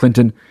Hillary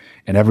Clinton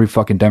and every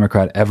fucking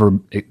Democrat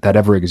that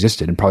ever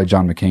existed, and probably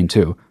John McCain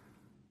too,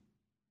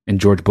 and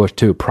George Bush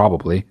too,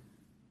 probably,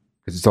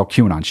 because it's all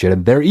QAnon shit,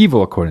 and they're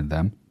evil according to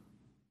them.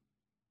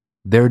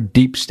 They're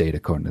deep state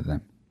according to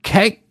them.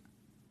 Okay?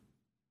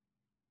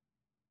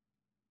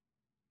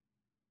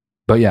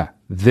 But yeah,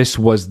 this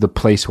was the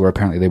place where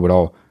apparently they would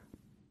all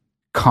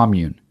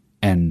commune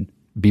and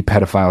be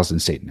pedophiles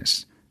and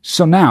Satanists.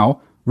 So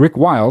now, Rick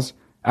Wiles,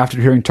 after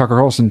hearing Tucker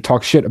Carlson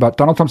talk shit about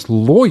Donald Trump's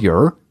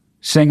lawyer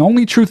saying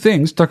only true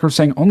things, Tucker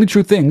saying only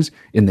true things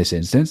in this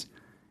instance,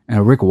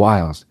 and Rick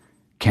Wiles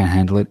can't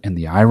handle it. And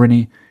the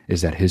irony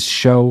is that his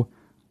show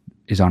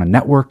is on a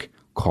network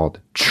called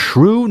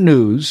True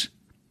News,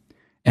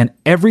 and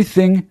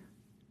everything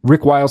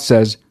Rick Wiles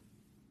says,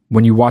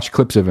 when you watch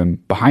clips of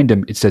him, behind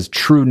him, it says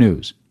True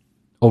News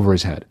over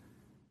his head.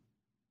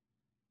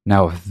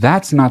 Now, if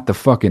that's not the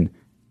fucking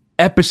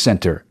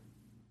epicenter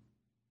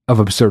of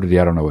absurdity,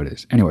 I don't know what it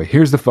is. Anyway,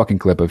 here's the fucking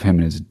clip of him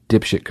and his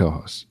dipshit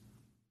co-hosts.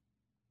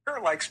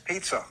 Tucker likes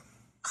pizza.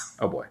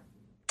 Oh, boy.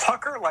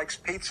 Tucker likes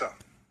pizza.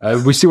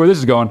 We see where this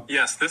is going.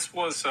 Yes, this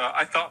was,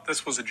 I thought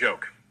this was a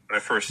joke when I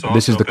first saw it.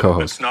 This is the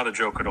co-host. It's not a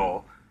joke at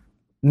all.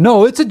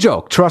 No, it's a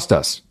joke. Trust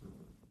us.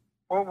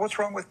 Well, what's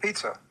wrong with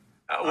pizza?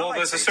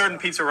 There's a certain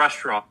pizza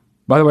restaurant.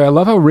 By the way, I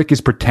love how Rick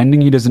is pretending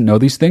he doesn't know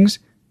these things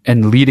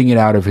and leading it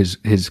out of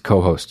his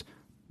co-host.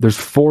 There's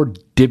 4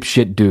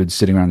 dipshit dudes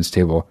sitting around this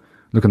table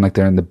looking like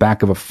they're in the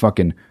back of a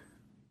fucking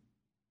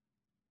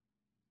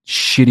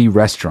shitty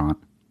restaurant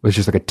with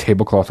just like a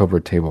tablecloth over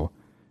a table.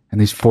 And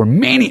these 4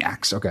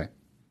 maniacs. Okay.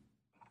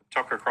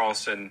 Tucker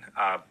Carlson,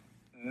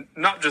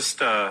 not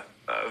just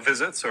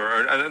visits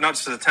or not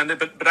just attended,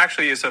 but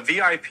actually is a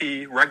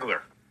VIP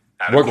regular.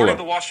 According to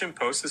the Washington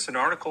Post, this is an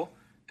article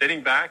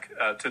dating back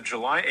to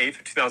July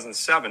 8th,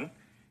 2007.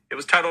 It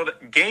was titled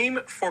Game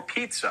for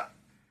Pizza.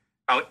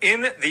 Now,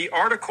 in the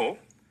article,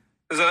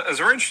 there's a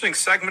very interesting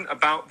segment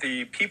about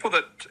the people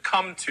that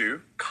come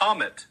to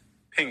Comet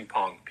Ping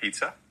Pong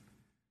Pizza.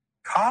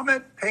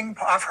 Comet Ping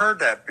Pong. I've heard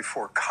that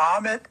before.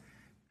 Comet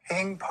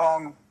Ping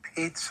Pong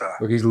Pizza.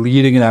 Look, he's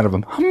leading it out of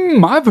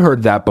him. I've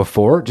heard that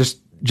before.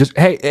 Just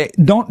hey,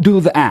 don't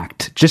do the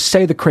act. Just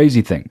say the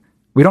crazy thing.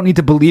 We don't need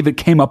to believe it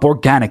came up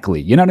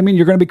organically. You know what I mean?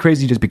 You're going to be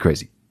crazy, just be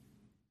crazy.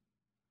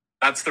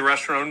 That's the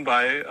restaurant owned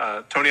by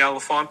Tony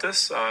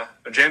Alefantis,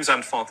 James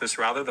Alefantis,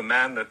 rather, the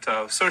man that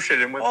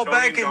associated him with Tony.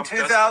 Back in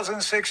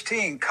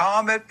 2016,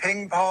 Comet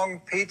Ping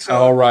Pong Pizza.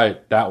 Oh,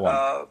 right, that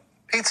one.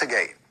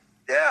 Pizzagate.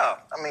 Yeah,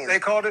 I mean, they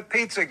called it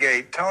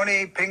Pizzagate.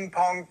 Tony Ping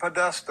Pong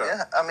Podesta.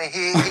 Yeah, I mean,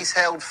 he's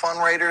held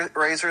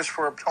fundraisers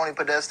for Tony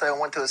Podesta. I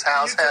went to his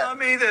house. You tell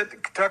me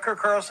that Tucker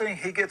Carlson,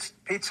 he gets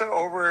pizza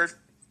over at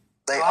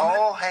They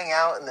all hang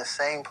out in the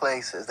same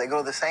places. They go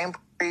to the same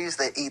parties.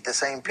 They eat the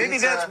same pizza.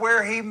 Maybe that's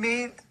where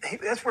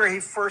that's where he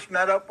first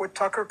met up with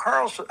Tucker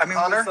Carlson. I mean,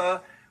 Hunter?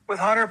 with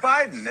Hunter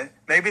Biden.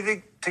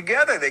 Maybe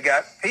together they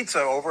got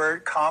pizza over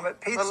at Comet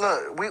Pizza.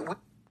 But look, we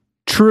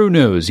True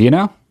News, you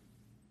know?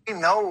 We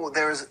know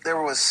there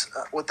was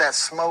with that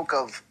smoke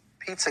of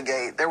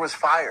Pizzagate, there was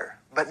fire,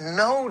 but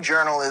no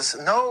journalist,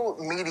 no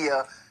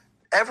media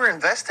ever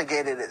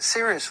investigated it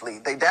seriously.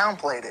 They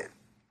downplayed it.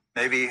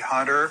 Maybe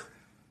Hunter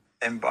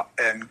and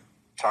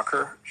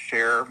Tucker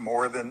share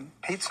more than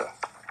pizza.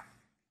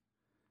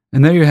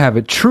 And there you have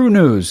it. True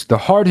News, the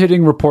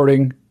hard-hitting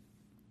reporting.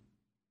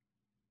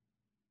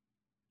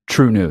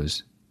 True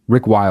News.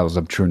 Rick Wiles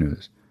of True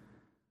News.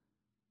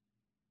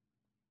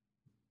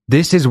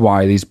 This is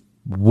why these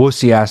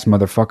wussy-ass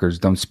motherfuckers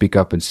don't speak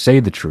up and say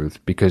the truth,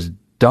 because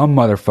dumb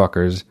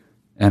motherfuckers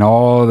and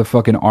all the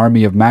fucking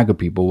army of MAGA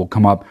people will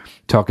come up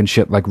talking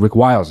shit like Rick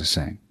Wiles is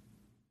saying.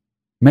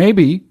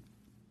 Maybe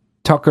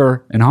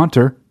Tucker and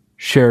Hunter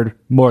shared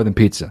more than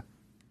pizza.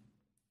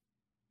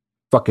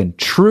 Fucking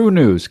True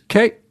News.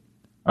 Okay.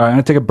 All right, I'm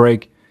going to take a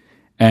break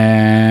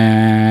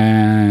and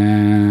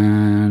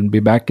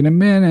be back in a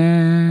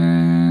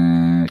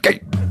minute.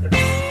 Okay.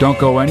 Don't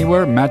go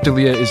anywhere. Matt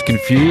D'Elia is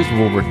confused.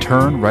 We'll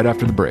return right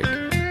after the break.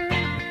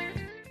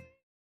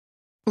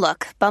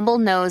 Look, Bumble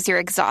knows you're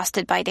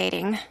exhausted by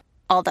dating.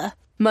 All the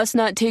must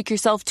not take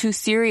yourself too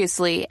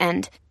seriously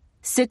and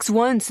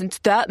 6'1" since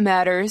that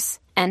matters.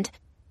 And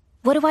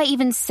what do I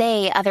even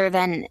say other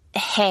than,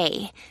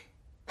 hey?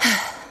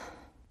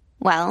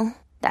 Well,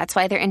 that's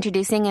why they're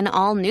introducing an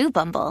all-new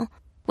Bumble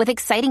with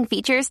exciting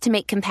features to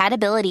make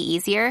compatibility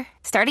easier,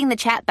 starting the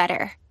chat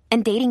better,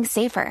 and dating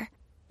safer.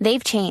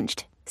 They've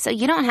changed, so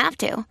you don't have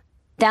to.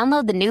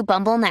 Download the new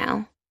Bumble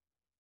now.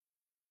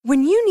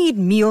 When you need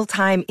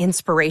mealtime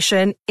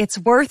inspiration, it's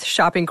worth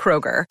shopping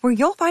Kroger, where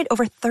you'll find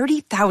over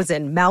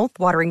 30,000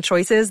 mouth-watering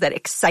choices that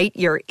excite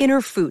your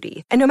inner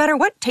foodie. And no matter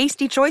what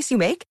tasty choice you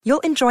make,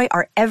 you'll enjoy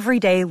our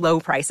everyday low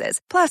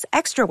prices, plus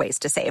extra ways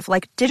to save,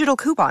 like digital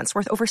coupons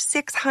worth over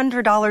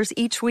 $600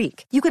 each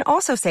week. You can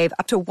also save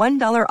up to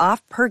 $1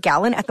 off per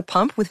gallon at the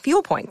pump with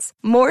fuel points.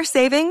 More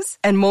savings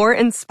and more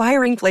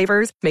inspiring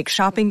flavors make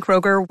shopping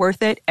Kroger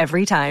worth it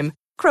every time.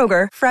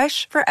 Kroger,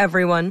 fresh for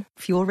everyone.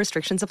 Fuel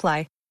restrictions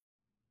apply.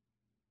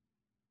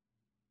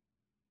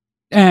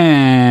 And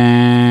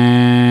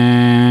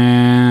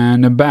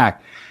I'm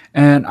back.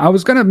 And I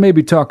was going to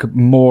maybe talk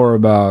more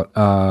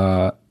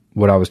about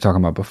what I was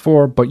talking about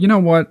before, but you know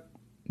what?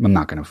 I'm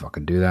not going to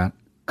fucking do that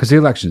because the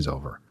election's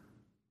over.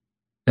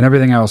 And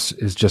everything else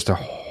is just a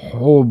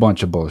whole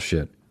bunch of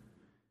bullshit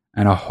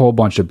and a whole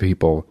bunch of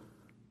people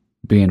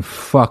being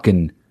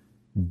fucking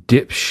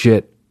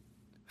dipshit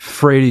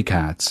fraidy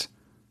cats,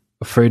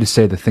 afraid to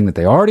say the thing that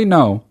they already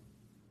know,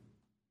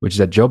 which is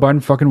that Joe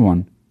Biden fucking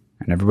won.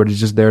 And everybody's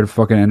just there to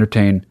fucking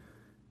entertain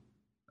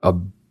a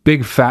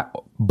big fat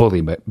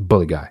bully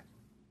guy.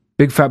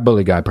 Big fat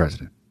bully guy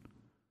president.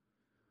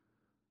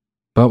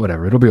 But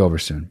whatever, it'll be over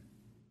soon.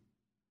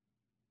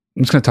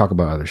 I'm just going to talk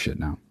about other shit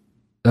now.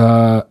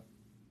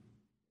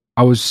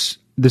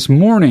 this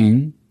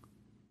morning,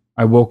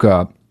 I woke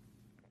up,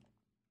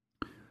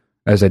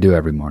 as I do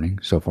every morning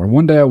so far.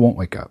 One day I won't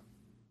wake up,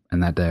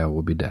 and that day I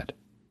will be dead.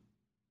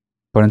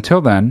 But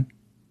until then,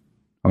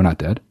 I'm not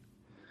dead.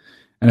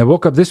 And I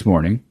woke up this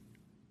morning,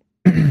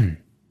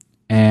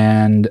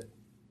 and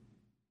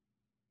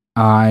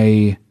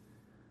I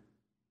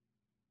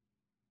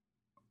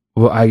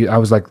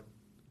was like,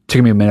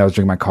 taking me a minute, I was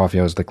drinking my coffee,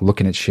 I was like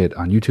looking at shit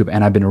on YouTube,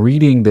 and I've been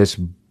reading this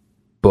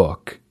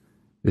book,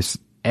 this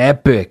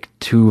epic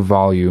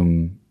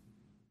 2-volume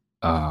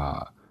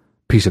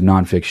piece of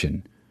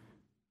nonfiction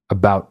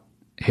about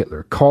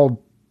Hitler, called,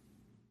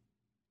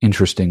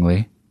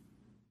 interestingly,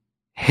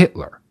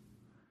 Hitler.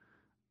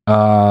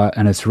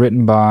 And it's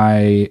written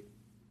by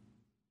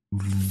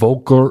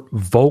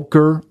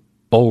Volker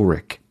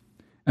Ulrich.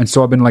 And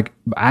so I've been like,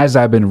 as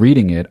I've been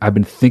reading it, I've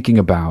been thinking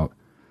about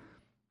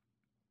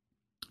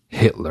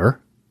Hitler,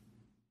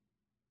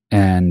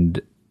 and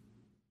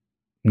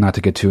not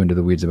to get too into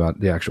the weeds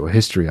about the actual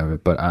history of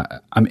it, but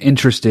I'm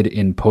interested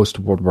in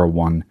post-World War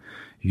I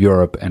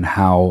Europe and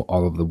how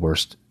all of the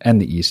worst,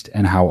 and the East,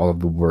 and how all of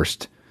the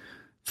worst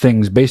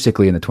things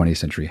basically in the 20th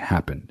century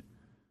happened,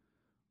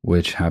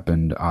 which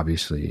happened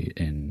obviously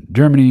in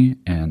Germany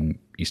and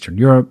Eastern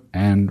Europe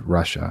and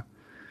Russia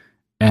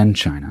and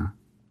China.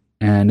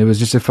 And it was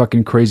just a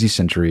fucking crazy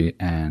century,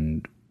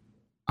 and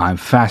I'm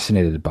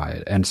fascinated by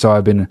it. And so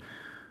I've been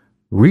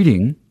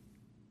reading,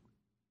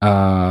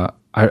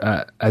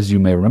 as you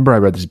may remember, I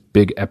read this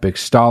big epic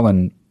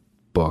Stalin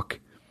book,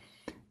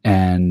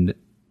 and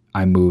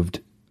I moved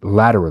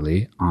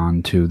laterally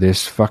onto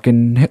this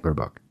fucking Hitler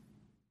book.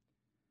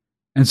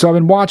 And so I've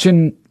been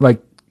watching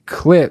like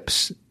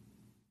clips,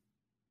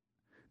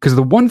 because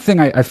the one thing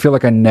I feel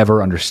like I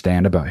never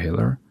understand about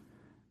Hitler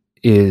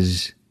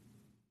is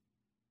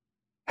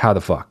how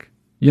the fuck,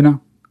 you know?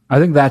 I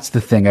think that's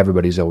the thing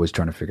everybody's always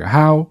trying to figure out.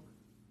 How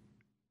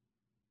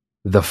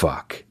the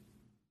fuck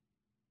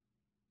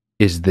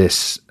is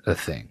this a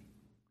thing?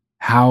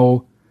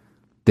 How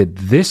did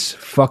this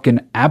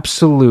fucking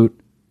absolute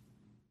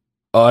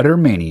utter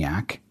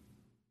maniac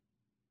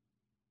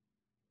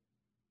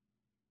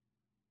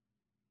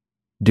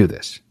do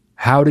this?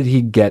 How did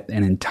he get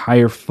an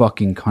entire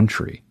fucking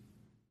country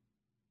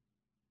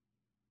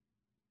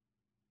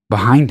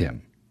behind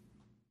him?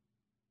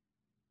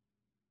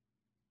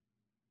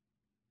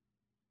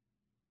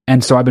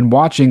 And so I've been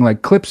watching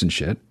like clips and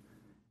shit,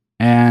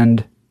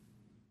 and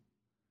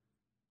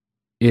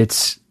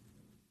it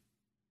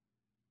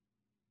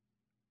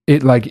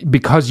like,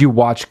 because you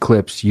watch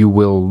clips, you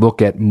will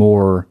look at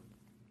more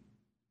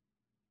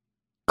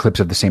clips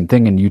of the same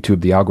thing, and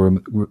YouTube,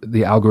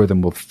 the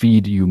algorithm will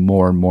feed you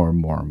more and more and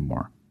more and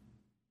more,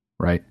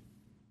 right?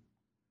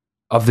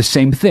 Of the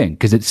same thing,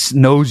 because it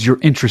knows you're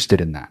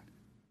interested in that.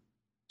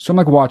 So I'm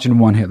like watching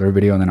one Hitler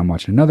video, and then I'm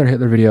watching another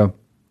Hitler video,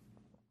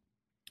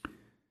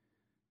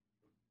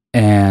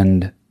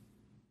 and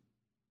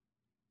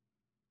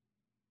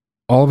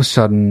all of a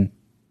sudden,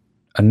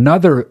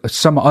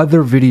 some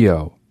other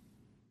video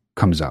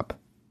comes up.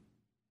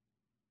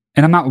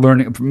 And I'm not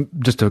learning,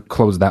 just to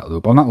close that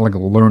loop, I'm not like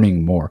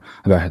learning more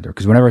about Hitler,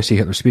 because whenever I see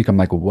Hitler speak, I'm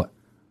like, well, what?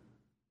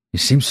 He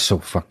seems so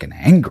fucking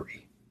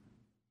angry.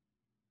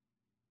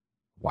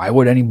 Why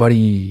would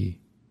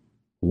anybody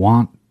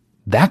want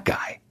that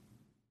guy?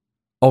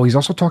 Oh, he's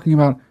also talking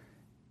about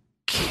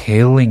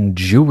killing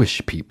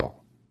Jewish people.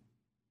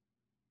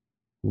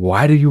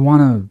 Why do you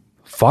want to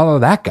follow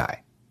that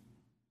guy?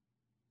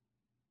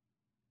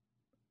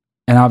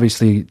 And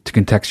obviously, to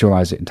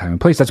contextualize it in time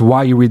and place, that's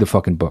why you read the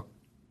fucking book.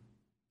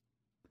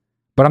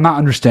 But I'm not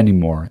understanding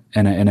more,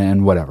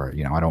 and whatever,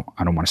 you know, I don't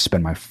want to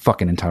spend my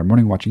fucking entire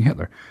morning watching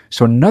Hitler.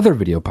 So another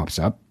video pops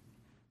up,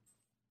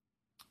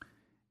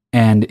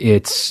 and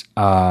it's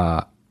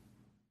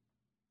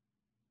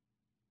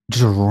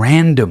just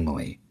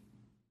randomly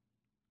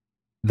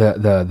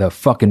the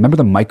fucking, remember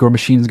the Micro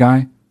Machines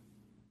guy?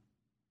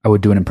 I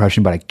would do an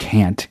impression, but I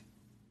can't.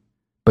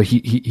 But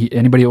he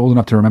anybody old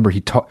enough to remember,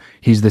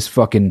 he's this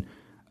fucking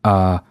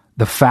the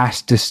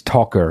fastest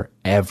talker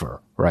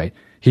ever, right?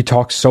 He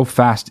talks so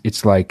fast,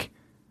 it's like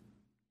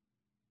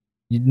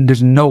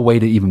there's no way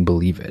to even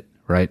believe it,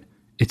 right?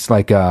 It's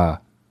like I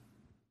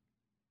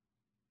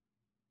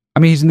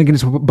mean, he's in the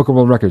Guinness Book of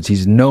World Records.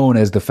 He's known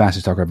as the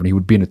fastest talker ever, and he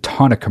would be in a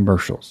ton of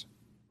commercials,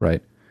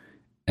 right?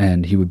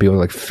 And he would be able to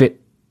like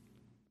fit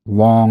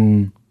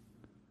long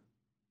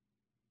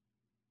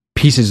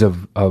pieces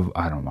of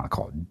I don't want to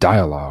call it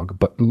dialogue,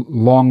 but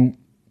long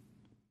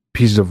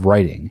pieces of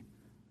writing,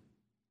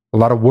 a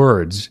lot of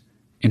words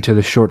into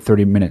the short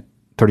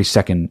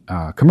 30-second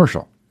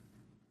commercial.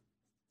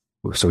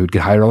 So he would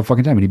get hired all the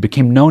fucking time, and he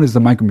became known as the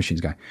Micro Machines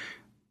guy.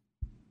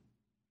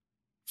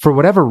 For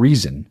whatever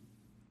reason,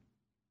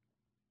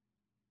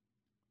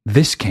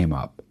 this came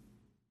up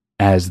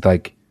as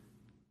like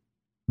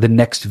the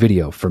next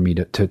video for me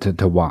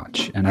to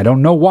watch, and I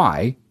don't know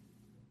why,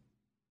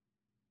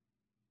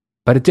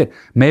 but it did.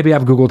 Maybe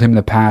I've Googled him in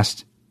the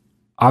past.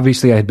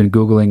 Obviously, I had been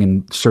Googling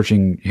and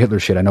searching Hitler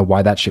shit. I know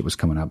why that shit was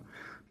coming up.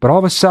 But all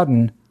of a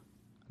sudden,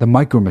 the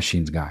Micro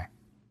Machines guy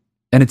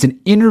And it's an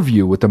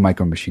interview with the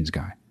Micro Machines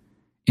guy.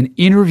 An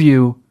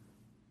interview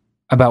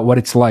about what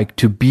it's like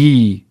to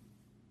be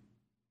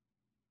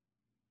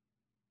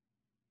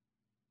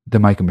the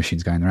Micro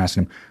Machines guy. And they're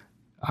asking him,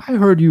 I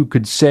heard you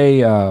could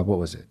say, what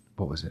was it?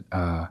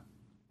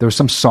 There was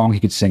some song he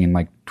could sing in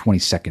like 20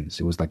 seconds.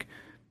 It was like,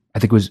 I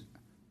think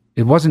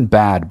it wasn't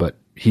Bad, but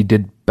he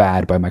did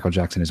Bad by Michael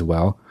Jackson as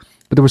well.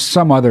 But there was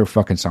some other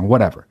fucking song,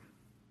 whatever.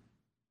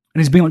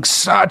 And he's being like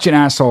such an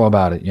asshole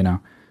about it, you know?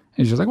 And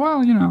he's just like,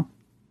 well, you know,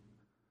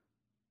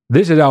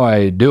 this is how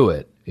I do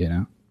it, you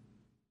know?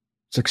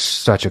 It's like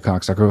such a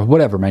cocksucker.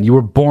 Whatever, man. You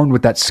were born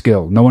with that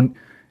skill.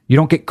 You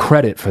don't get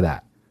credit for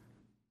that.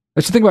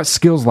 Let's think about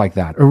skills like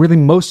that, or really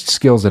most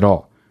skills at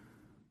all.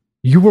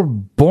 You were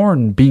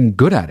born being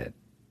good at it.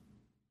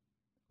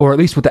 Or at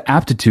least with the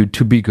aptitude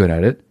to be good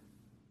at it.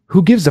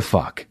 Who gives a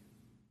fuck?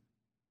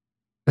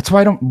 That's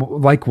why I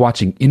don't like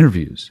watching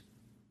interviews.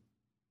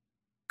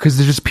 Because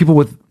there's just people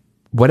with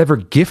whatever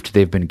gift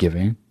they've been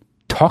given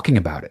talking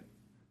about it.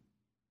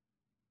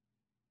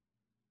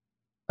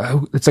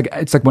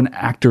 It's like when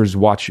actors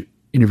watch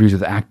interviews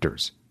with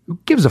actors. Who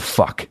gives a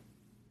fuck?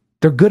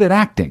 They're good at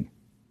acting.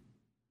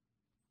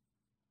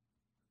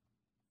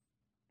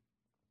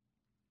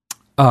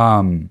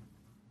 But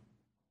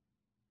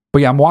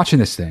yeah, I'm watching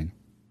this thing,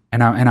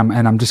 and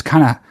I'm just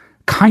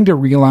kind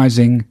of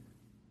realizing,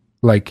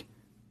 like,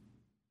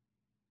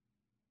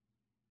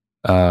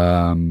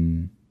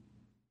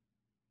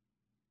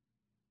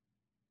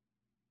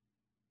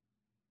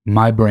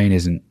 my brain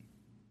isn't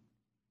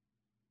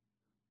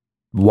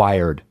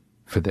wired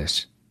for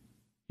this,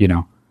 you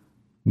know.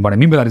 What I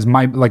mean by that is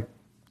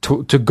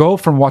to go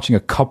from watching a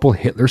couple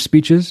Hitler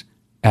speeches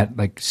at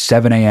like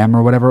 7 a.m.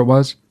 or whatever it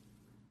was,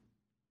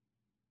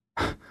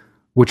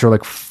 which are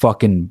like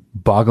fucking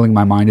boggling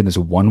my mind in this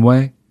one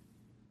way.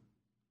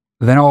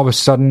 Then all of a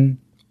sudden,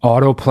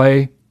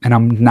 autoplay, and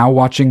I'm now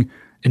watching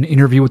an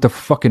interview with the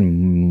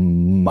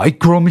fucking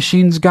Micro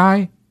Machines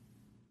guy.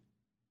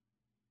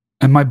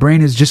 And my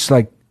brain is just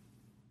like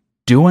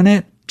doing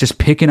it, just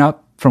picking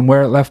up from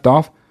where it left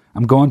off.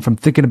 I'm going from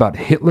thinking about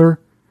Hitler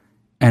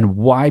and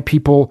why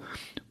people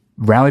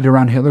rallied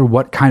around Hitler,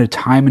 what kind of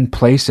time and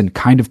place and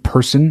kind of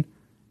person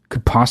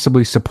could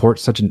possibly support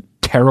such a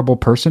terrible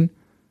person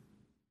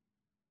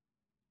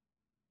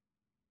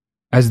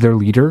as their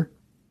leader.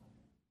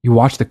 You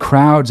watch the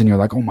crowds and you're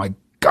like, oh my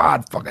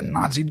God, fucking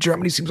Nazi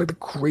Germany seems like the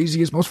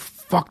craziest, most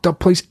fucked up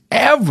place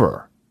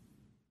ever.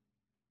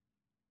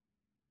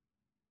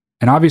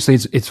 And obviously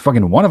it's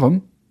fucking one of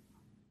them.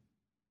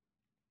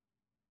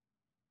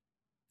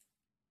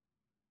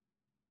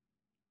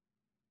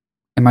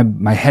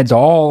 And my head's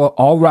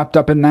all wrapped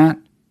up in that.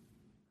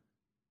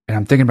 And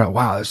I'm thinking about,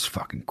 wow, this is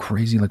fucking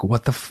crazy. Like,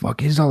 what the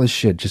fuck is all this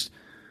shit? Just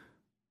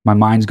my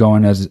mind's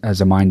going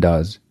as a mind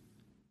does.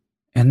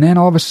 And then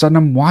all of a sudden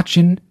I'm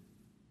watching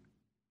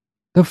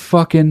the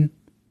fucking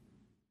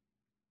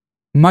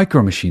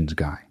Micro Machines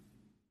guy.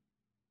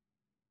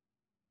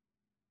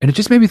 And it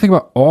just made me think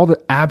about all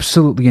the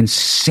absolutely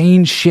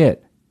insane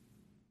shit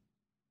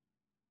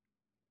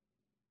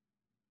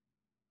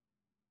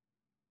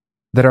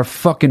that are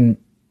fucking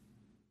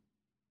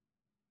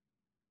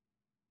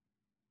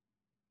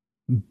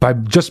by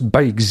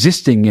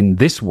existing in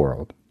this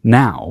world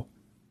now.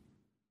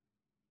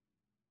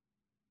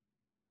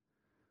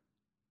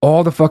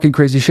 All the fucking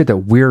crazy shit that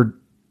we're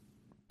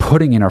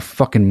putting in our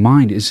fucking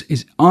mind is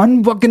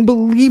unfucking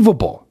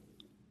believable.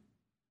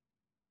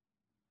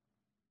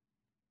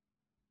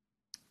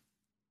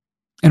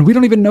 And we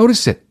don't even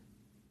notice it.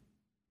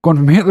 Going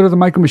from Hitler to the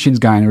Micro Machines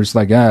guy, and we're just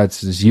like,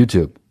 it's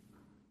YouTube.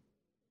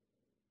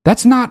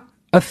 That's not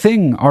a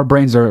thing our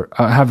brains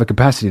have the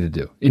capacity to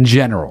do in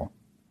general.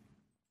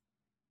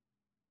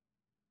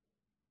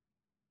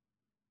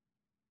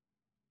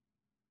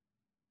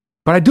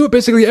 But I do it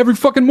basically every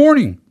fucking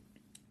morning.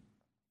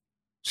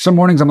 Some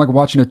mornings I'm like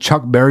watching a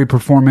Chuck Berry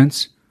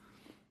performance.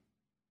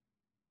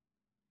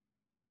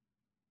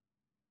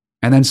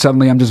 And then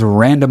suddenly I'm just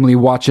randomly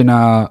watching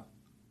a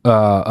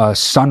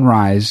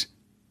sunrise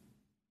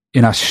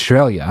in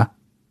Australia.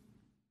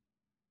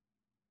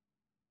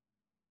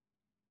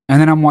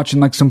 And then I'm watching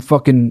like some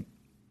fucking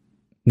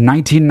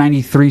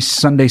 1993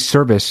 Sunday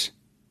service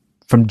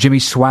from Jimmy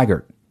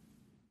Swaggart.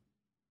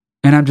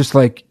 And I'm just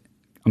like,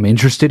 I'm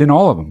interested in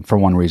all of them for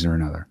one reason or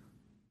another.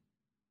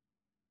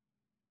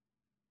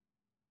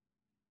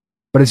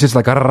 But it's just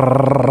like,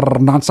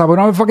 nonstop. We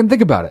don't even fucking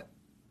think about it.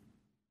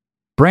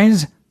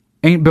 Brains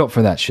ain't built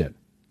for that shit.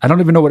 I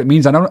don't even know what it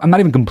means. I'm not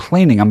even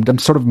complaining. I'm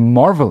sort of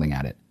marveling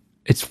at it.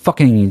 It's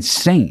fucking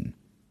insane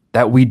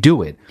that we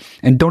do it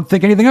and don't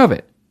think anything of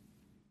it.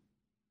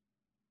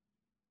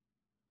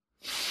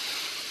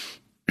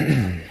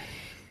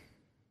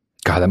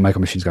 God, that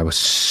Micro Machines guy was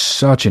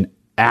such an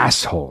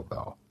asshole,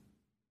 though.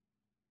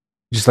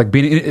 Just like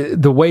being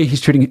the way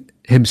he's treating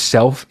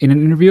himself in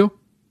an interview,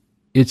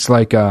 it's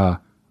like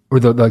or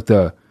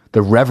the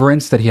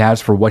reverence that he has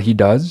for what he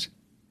does.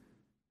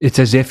 It's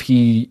as if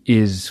he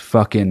is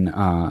fucking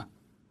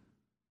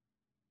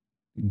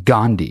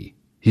Gandhi.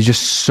 He's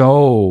just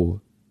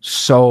so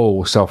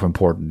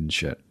self-important and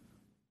shit.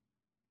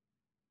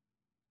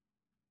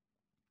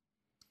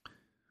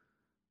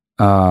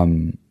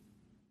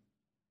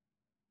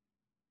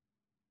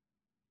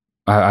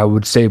 I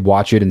would say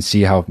watch it and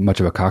see how much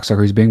of a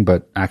cocksucker he's being,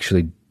 but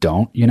actually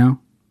don't, you know?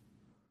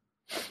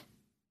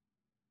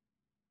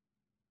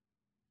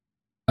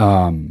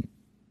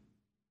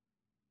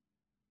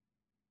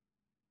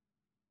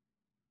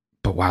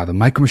 But wow, the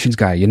Micro Machines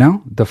guy, you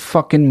know? The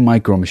fucking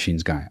Micro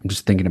Machines guy. I'm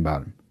just thinking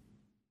about him.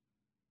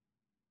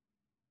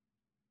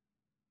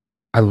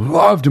 I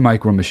loved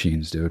Micro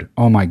Machines, dude.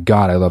 Oh my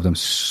God, I loved them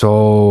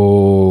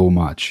so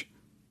much.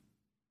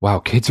 Wow,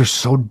 kids are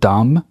so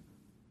dumb.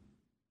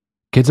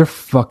 Kids are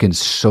fucking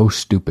so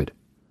stupid.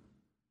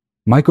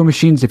 Micro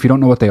Machines, if you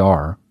don't know what they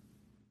are,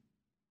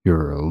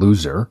 you're a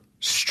loser,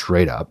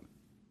 straight up.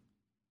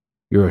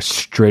 You're a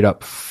straight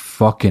up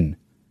fucking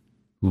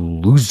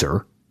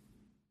loser.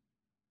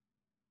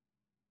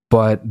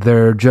 But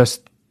they're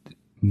just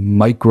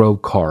micro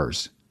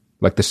cars,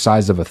 like the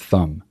size of a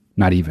thumb,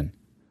 not even.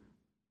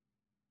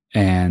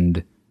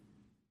 And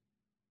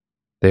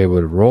they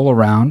would roll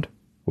around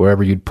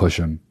wherever you'd push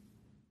them.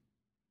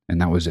 And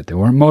that was it. They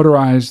weren't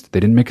motorized. They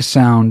didn't make a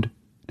sound.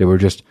 They were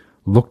just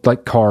looked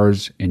like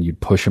cars, and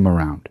you'd push them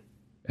around.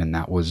 And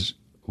that was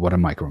what a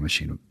Micro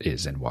Machine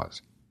is and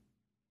was.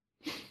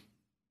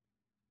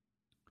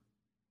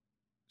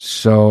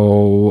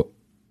 So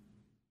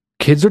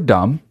kids are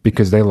dumb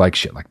because they like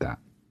shit like that.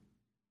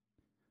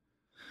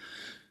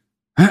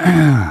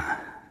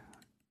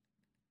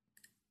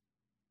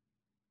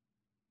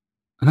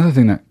 Another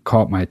thing that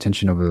caught my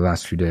attention over the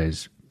last few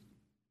days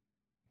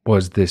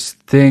was this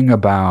thing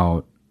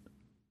about,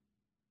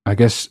 I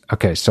guess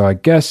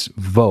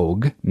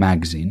Vogue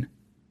magazine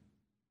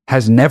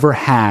has never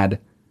had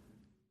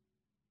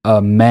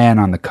a man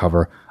on the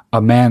cover,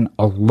 a man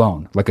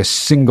alone, like a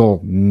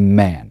single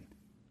man.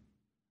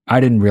 I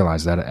didn't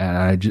realize that,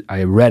 and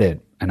I read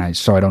it, and I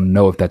don't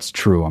know if that's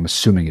true. I'm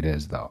assuming it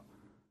is, though.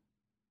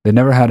 They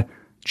never had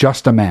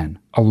just a man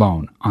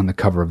alone on the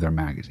cover of their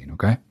magazine,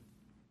 okay?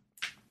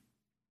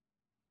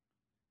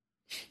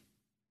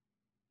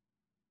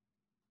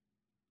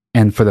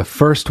 And for the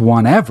first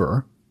one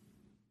ever,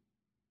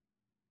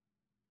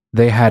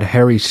 they had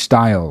Harry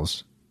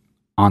Styles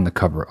on the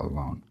cover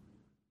alone.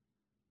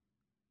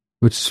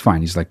 Which is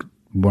fine. He's like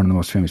one of the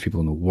most famous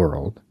people in the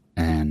world.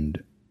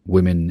 And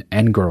women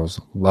and girls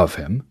love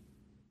him.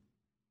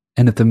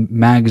 And if the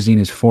magazine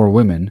is for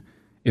women,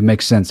 it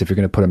makes sense if you're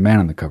going to put a man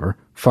on the cover.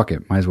 Fuck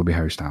it. Might as well be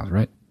Harry Styles,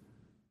 right?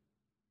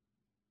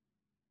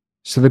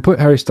 So they put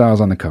Harry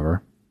Styles on the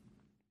cover.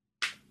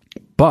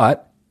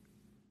 But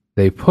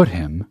they put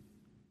him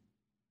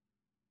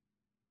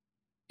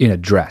in a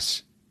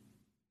dress,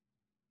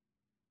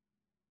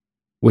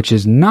 which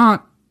is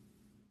not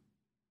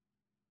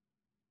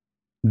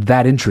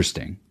that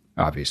interesting,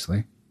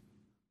 obviously.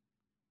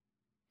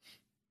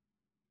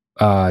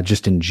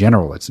 Just in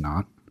general, it's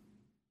not.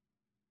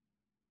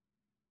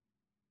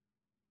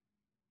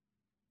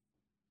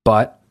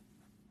 But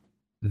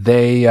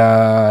they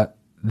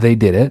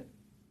did it,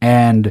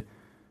 and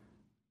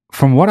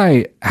from what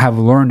I have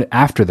learned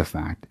after the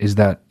fact is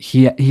that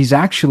he's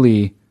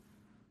actually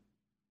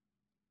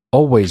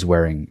always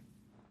wearing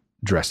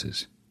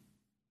dresses.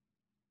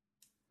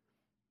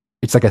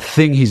 It's like a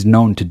thing he's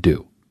known to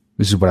do.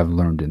 This is what I've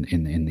learned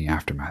in the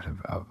aftermath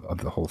of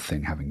the whole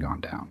thing having gone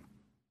down.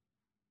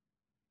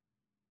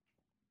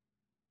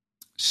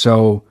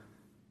 So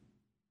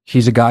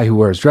he's a guy who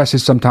wears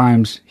dresses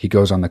sometimes. He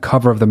goes on the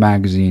cover of the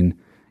magazine.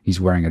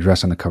 He's wearing a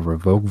dress on the cover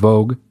of Vogue.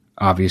 Vogue,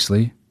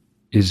 obviously,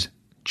 is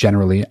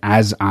generally,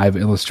 as I've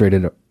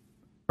illustrated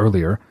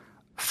earlier,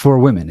 for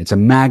women. It's a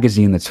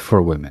magazine that's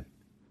for women.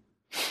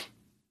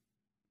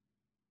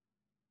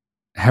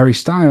 Harry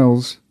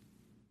Styles,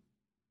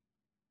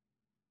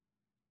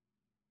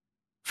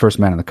 first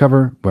man on the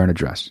cover, wearing a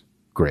dress.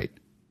 Great.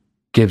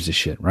 Gives a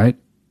shit, right?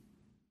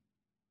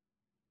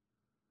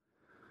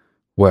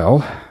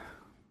 Well,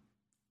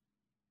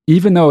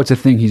 even though it's a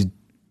thing he's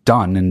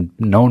done and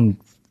known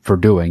for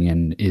doing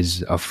and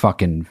is a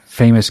fucking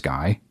famous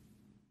guy,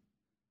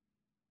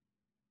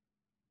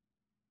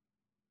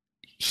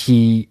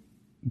 he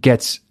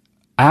gets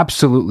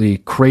absolutely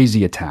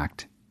crazy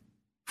attacked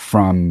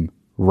from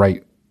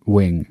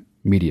right-wing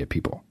media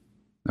people.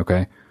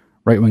 Okay?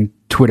 Right-wing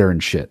Twitter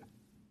and shit.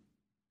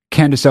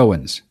 Candace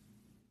Owens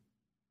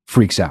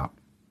freaks out.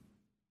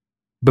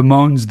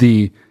 Bemoans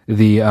the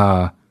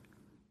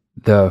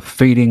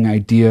fading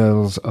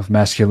ideals of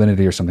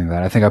masculinity or something like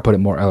that. I think I put it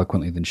more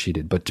eloquently than she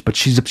did, but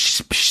she's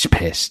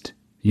pissed.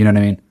 You know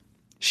what I mean?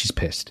 She's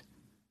pissed.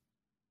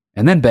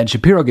 And then Ben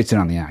Shapiro gets in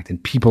on the act,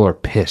 and people are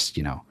pissed,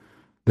 you know.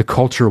 The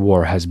culture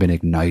war has been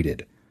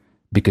ignited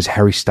because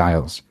Harry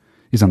Styles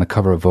is on the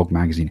cover of Vogue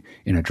magazine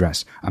in a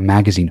dress, a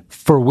magazine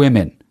for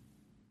women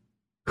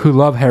who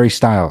love Harry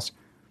Styles.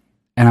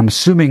 And I'm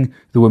assuming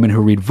the women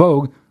who read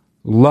Vogue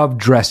love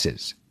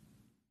dresses.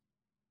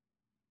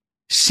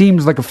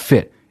 Seems like a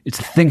fit. It's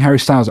the thing Harry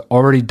Styles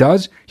already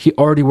does. He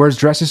already wears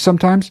dresses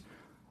sometimes.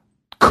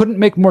 Couldn't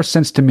make more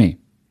sense to me.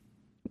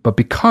 But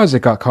because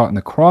it got caught in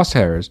the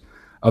crosshairs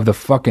of the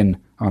fucking,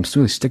 I'm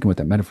really sticking with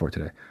that metaphor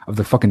today, of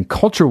the fucking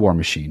culture war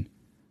machine,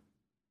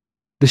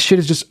 This shit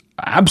is just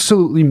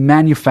absolutely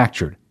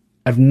manufactured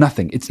out of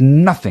nothing. It's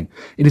nothing.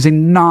 It is a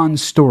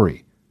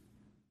non-story.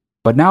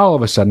 But now all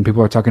of a sudden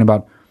people are talking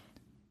about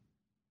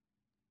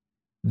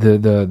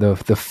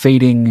the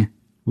fading.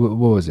 What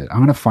was it? I'm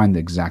going to find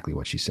exactly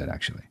what she said,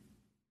 actually.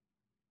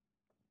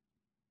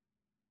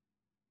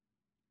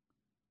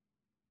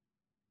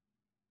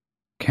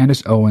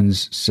 Candace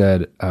Owens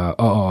said,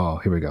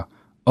 here we go.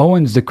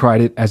 Owens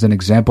decried it as an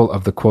example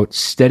of the, quote,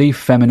 steady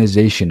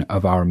feminization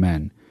of our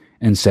men,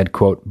 and said,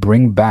 quote,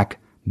 bring back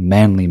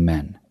manly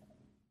men.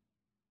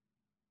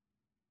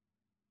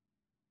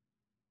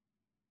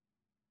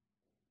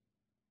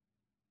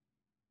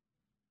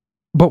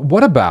 But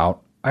what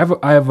about,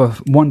 I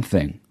have one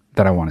thing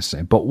that I want to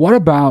say, but what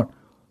about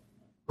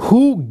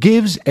who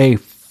gives a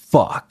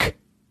fuck?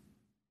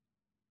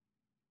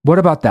 What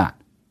about that?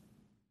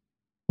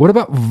 What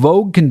about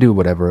Vogue can do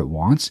whatever it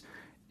wants?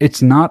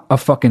 It's not a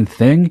fucking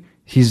thing.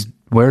 He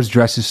wears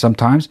dresses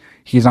sometimes.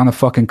 He's on the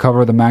fucking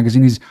cover of the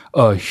magazine. He's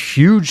a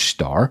huge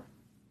star.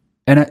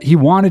 And he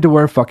wanted to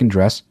wear a fucking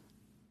dress.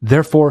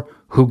 Therefore,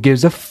 who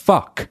gives a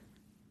fuck?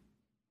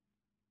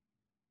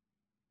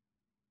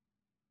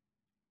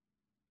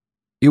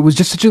 It was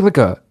just such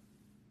a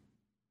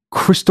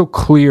crystal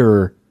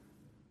clear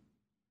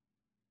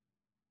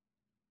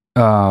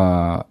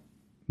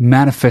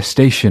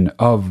manifestation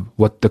of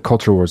what the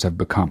culture wars have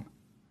become.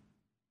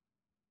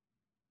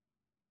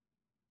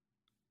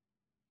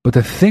 But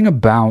the thing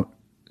about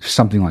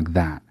something like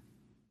that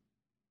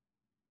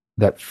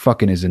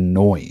fucking is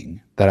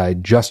annoying, that I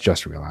just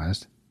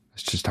realized, I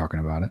was just talking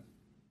about it,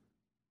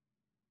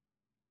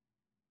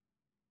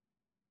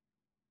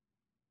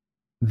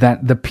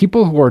 that the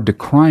people who are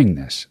decrying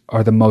this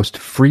are the most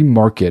free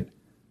market,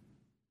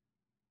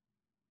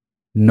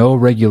 no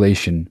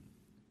regulation,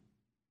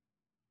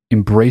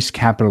 embrace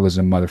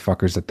capitalism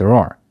motherfuckers that there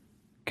are.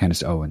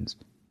 Candace Owens,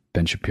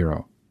 Ben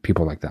Shapiro,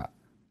 people like that.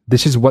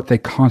 This is what they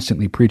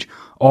constantly preach.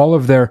 All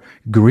of their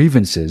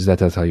grievances that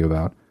they'll tell you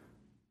about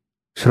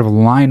sort of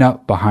line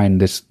up behind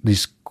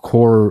these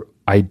core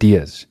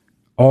ideas.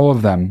 All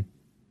of them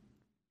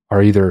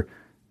are either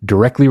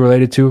directly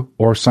related to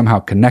or somehow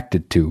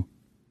connected to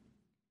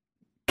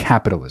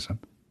capitalism.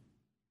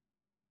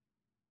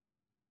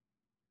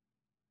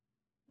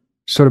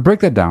 So to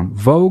break that down,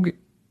 Vogue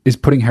is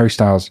putting Harry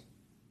Styles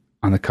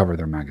on the cover of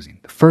their magazine.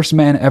 The first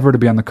man ever to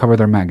be on the cover of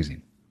their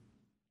magazine.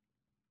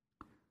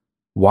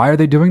 Why are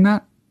they doing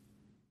that?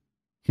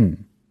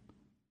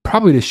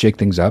 Probably to shake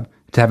things up,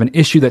 to have an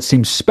issue that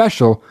seems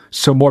special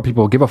so more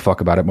people give a fuck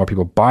about it, more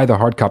people buy the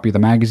hard copy of the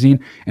magazine,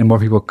 and more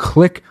people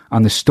click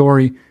on the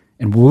story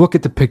and look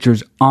at the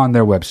pictures on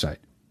their website.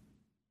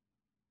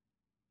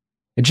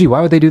 And gee,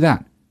 why would they do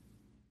that?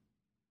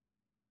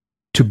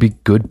 To be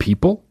good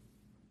people?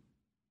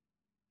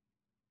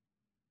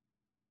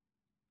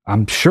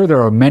 I'm sure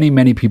there are many,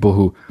 many people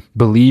who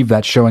believe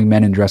that showing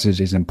men in dresses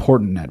is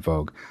important at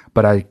Vogue,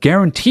 but I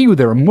guarantee you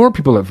there are more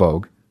people at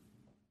Vogue,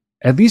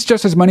 at least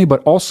just as many,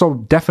 but also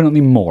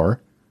definitely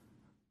more,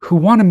 who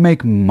want to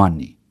make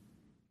money.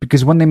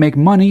 Because when they make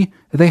money,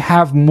 they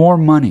have more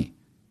money.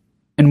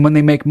 And when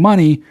they make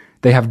money,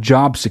 they have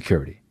job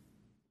security.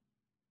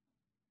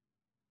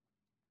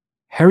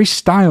 Harry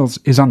Styles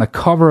is on the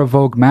cover of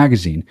Vogue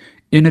magazine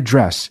in a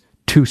dress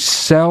to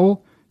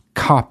sell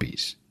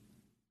copies.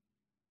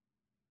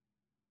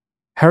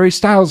 Harry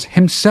Styles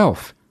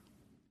himself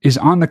is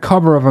on the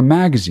cover of a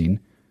magazine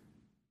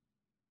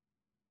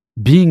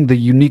being the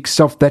unique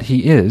self that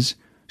he is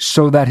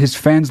so that his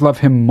fans love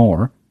him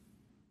more.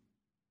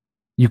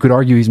 You could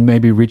argue he's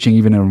maybe reaching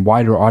even a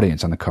wider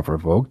audience on the cover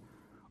of Vogue.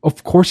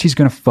 Of course he's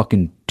going to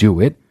fucking do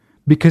it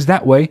because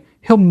that way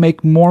he'll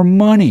make more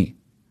money.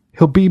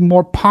 He'll be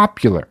more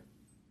popular.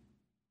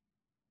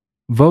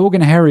 Vogue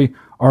and Harry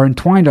are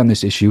entwined on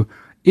this issue,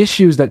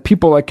 issues that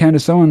people like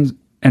Candace Owens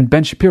and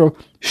Ben Shapiro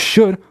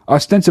should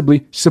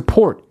ostensibly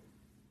support.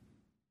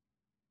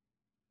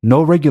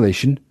 No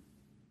regulation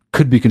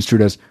could be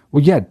construed as,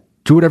 well, yeah,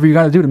 do whatever you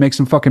got to do to make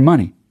some fucking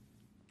money.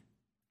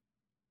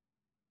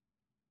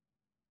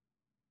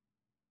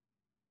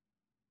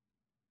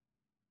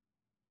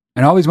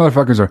 And all these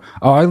motherfuckers are,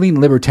 oh, I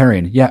lean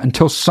libertarian. Yeah,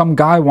 until some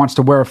guy wants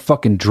to wear a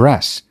fucking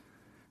dress.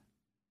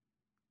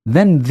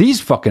 Then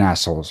these fucking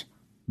assholes,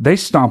 they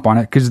stomp on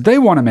it because they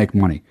want to make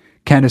money.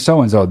 Candace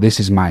Owens, oh,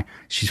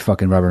 she's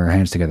fucking rubbing her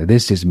hands together.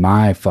 This is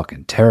my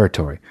fucking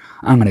territory.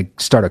 I'm going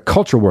to start a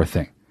culture war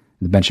thing.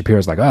 And Ben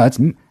Shapiro's like, oh,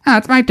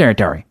 that's my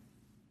territory.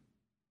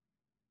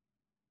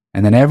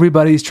 And then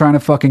everybody's trying to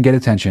fucking get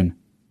attention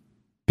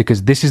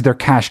because this is their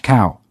cash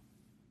cow.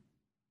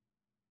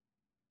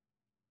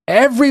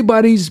 My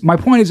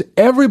point is,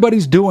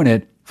 everybody's doing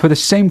it for the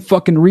same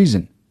fucking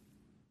reason.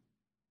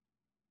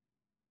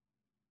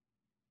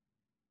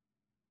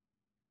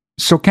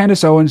 So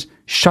Candace Owens,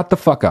 shut the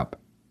fuck up.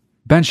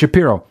 Ben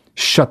Shapiro,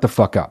 shut the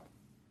fuck up.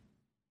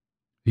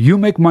 You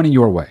make money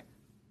your way.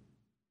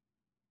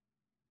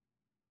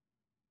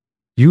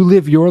 You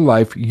live your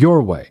life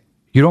your way.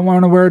 You don't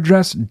want to wear a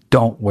dress?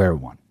 Don't wear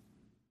one.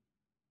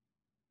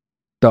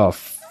 The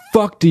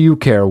fuck do you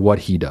care what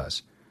he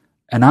does?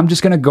 And I'm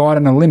just going to go out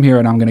on a limb here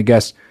and I'm going to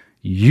guess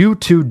you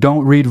two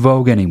don't read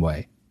Vogue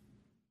anyway.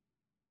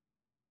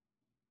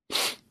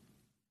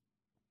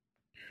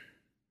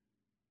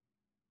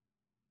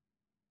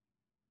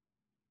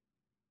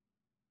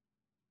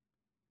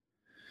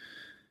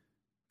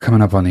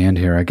 Coming up on the end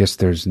here, I guess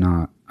there's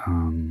not...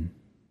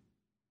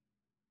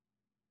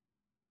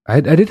 I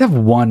did have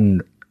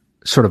one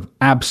sort of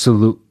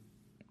absolute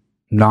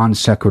non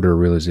sequitur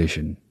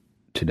realization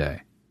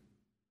today.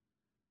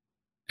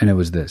 And it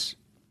was this.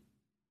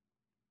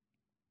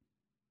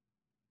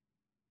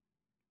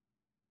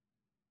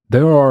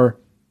 There are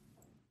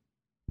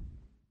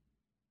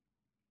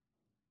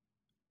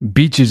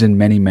beaches in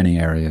many, many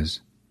areas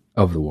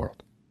of the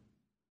world.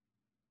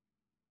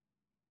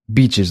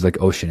 Beaches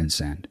like ocean and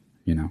sand,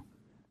 you know.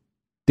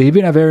 They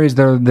even have areas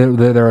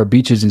there are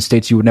beaches in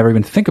states you would never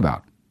even think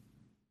about.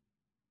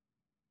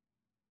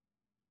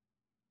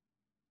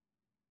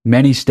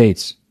 Many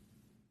states,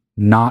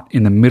 not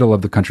in the middle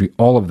of the country,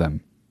 all of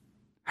them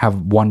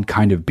have one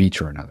kind of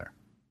beach or another.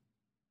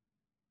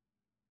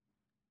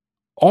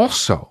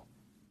 Also,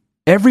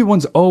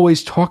 everyone's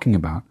always talking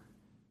about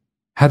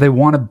how they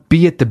want to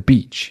be at the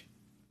beach.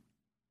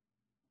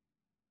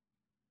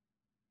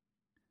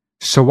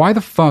 So why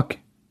the fuck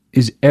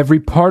is every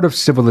part of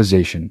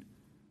civilization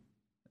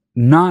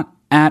not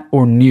at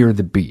or near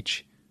the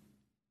beach?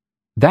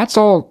 That's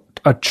all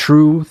a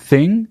true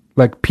thing?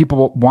 Like,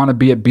 people want to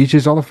be at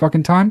beaches all the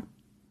fucking time?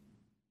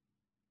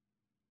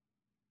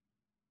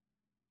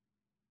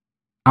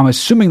 I'm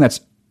assuming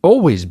that's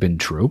always been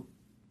true,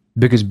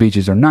 because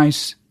beaches are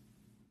nice.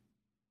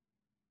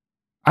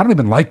 I don't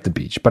even like the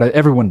beach, but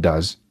everyone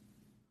does.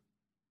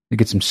 You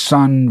get some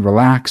sun,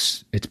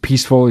 relax, it's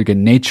peaceful, you get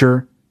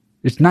nature.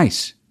 It's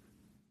nice.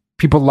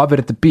 People love it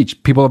at the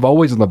beach. People have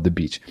always loved the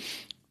beach.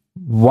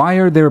 Why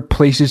are there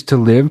places to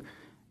live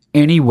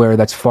anywhere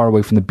that's far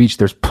away from the beach?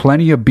 There's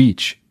plenty of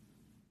beach.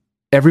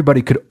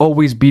 Everybody could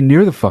always be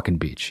near the fucking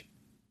beach.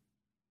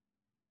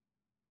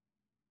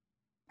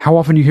 How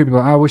often you hear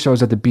people, I wish I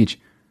was at the beach.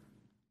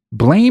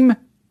 Blame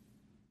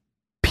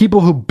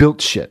people who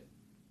built shit.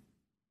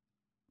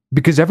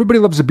 Because everybody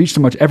loves the beach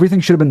so much,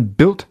 everything should have been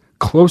built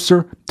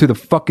closer to the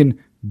fucking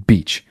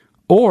beach.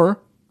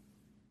 Or,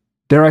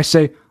 dare I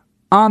say,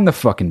 on the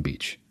fucking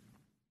beach.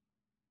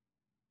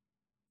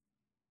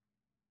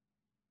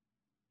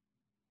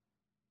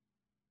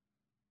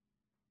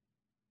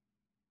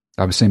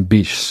 I was saying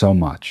beach so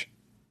much.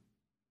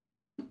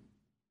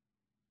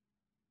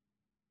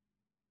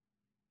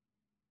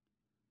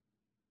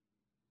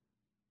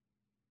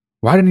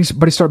 Why didn't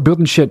anybody start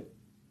building shit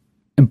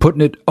and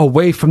putting it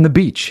away from the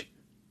beach?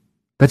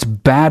 That's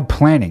bad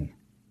planning.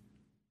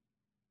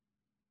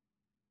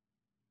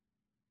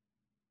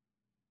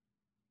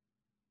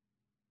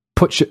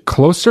 Put shit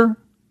closer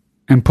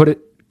and put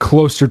it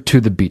closer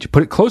to the beach.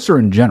 Put it closer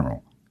in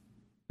general.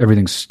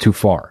 Everything's too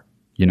far,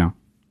 you know,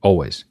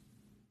 always.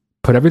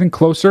 Put everything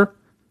closer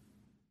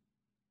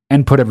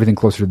and put everything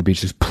closer to the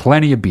beach. There's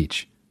plenty of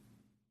beach.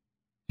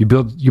 You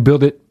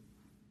build it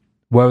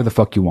wherever the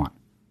fuck you want.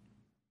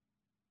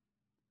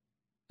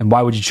 And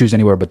why would you choose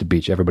anywhere but the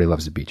beach? Everybody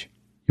loves the beach.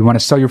 You want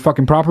to sell your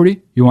fucking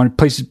property? You want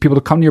places, people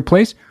to come to your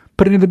place?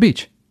 Put it near the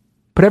beach.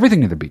 Put everything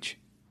near the beach.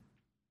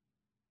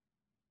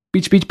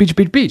 Beach, beach, beach,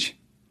 beach, beach.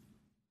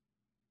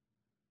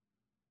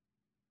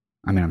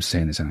 I mean, I'm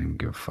saying this, I don't even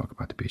give a fuck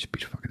about the beach. The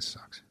beach fucking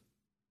sucks.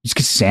 You just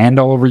get sand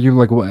all over you,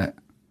 like what?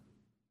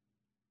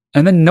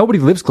 And then nobody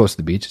lives close to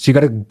the beach, so you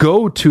gotta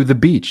go to the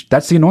beach.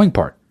 That's the annoying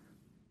part.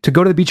 To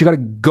go to the beach, you gotta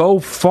go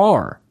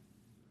far.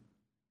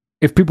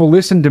 If people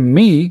listen to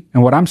me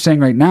and what I'm saying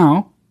right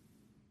now,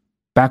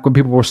 back when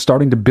people were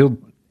starting to build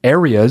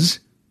areas,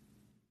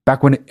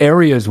 back when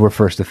areas were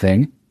first a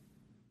thing,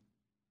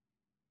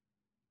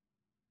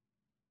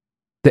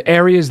 the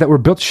areas that were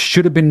built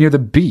should have been near the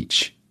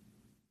beach.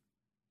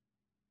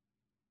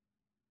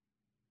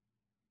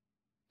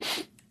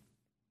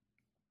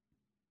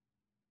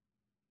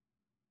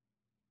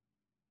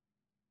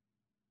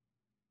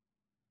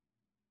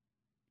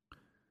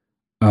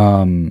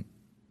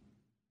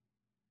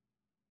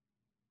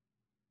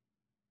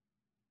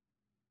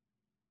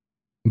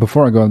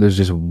 Before I go, there's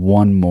just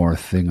one more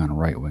thing on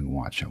Right Wing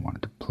Watch I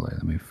wanted to play.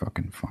 Let me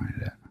fucking find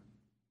it.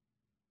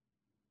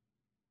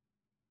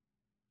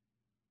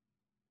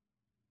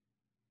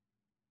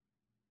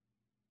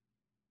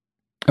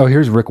 Oh,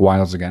 here's Rick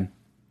Wiles again.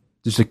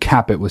 Just to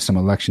cap it with some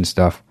election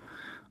stuff.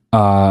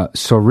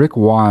 So Rick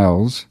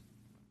Wiles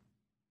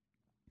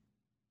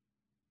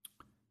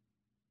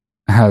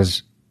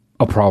has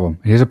a problem.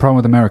 He has a problem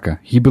with America.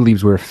 He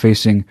believes we're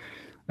facing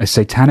a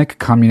satanic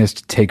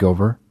communist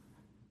takeover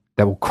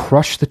that will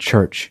crush the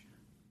church.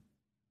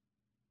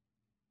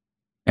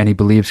 And he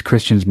believes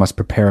Christians must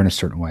prepare in a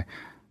certain way.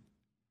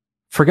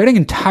 Forgetting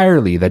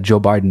entirely that Joe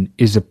Biden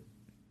is a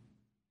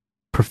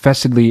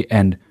professedly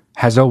and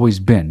has always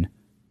been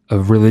a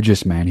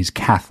religious man. He's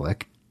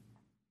Catholic.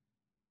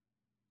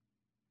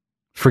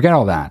 Forget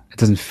all that. It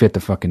doesn't fit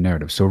the fucking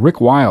narrative. So Rick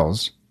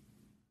Wiles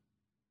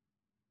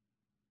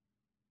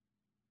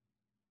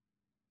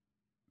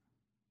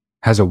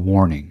has a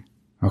warning,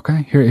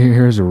 Okay,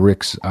 here's a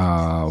Rick's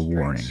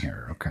warning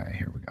here. Okay,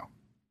 here we go.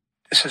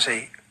 This is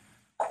a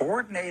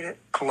coordinated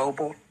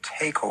global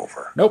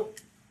takeover. Nope.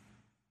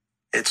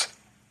 It's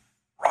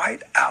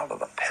right out of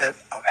the pit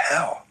of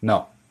hell.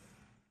 No.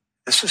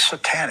 This is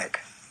satanic.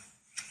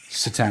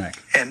 Satanic.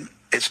 And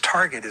its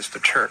target is the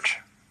church.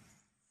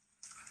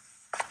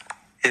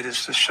 It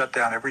is to shut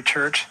down every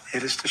church.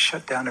 It is to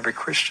shut down every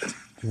Christian.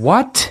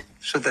 What?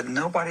 So that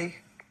nobody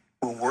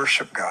will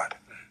worship God.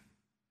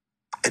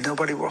 And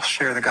nobody will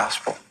share the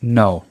gospel.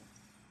 No.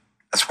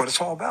 That's what it's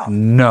all about.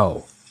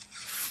 No.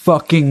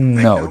 Fucking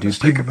no. Do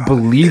people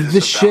believe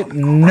this shit?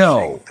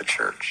 No. The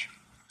church.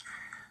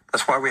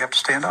 That's why we have to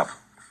stand up.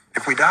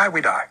 If we die,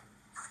 we die.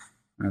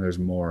 And there's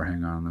more.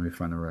 Hang on. Let me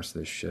find the rest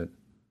of this shit.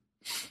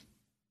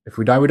 If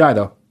we die, we die,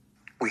 though.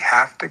 We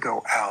have to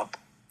go out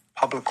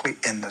publicly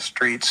in the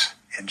streets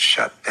and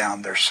shut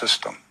down their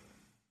system.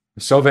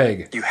 It's so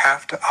vague. You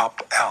have to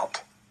opt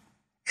out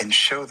and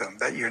show them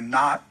that you're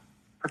not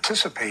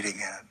participating in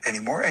it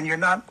anymore, and you're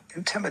not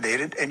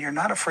intimidated, and you're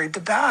not afraid to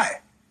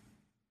die.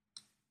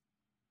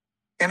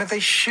 And if they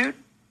shoot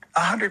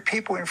 100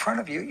 people in front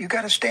of you, you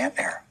got to stand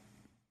there.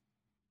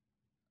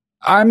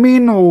 I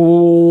mean,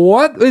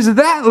 what is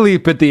that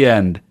leap at the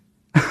end?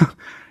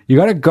 You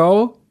got to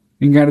go.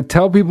 You got to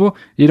tell people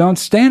you don't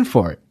stand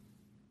for it.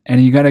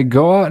 And you got to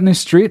go out in the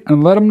street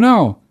and let them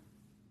know.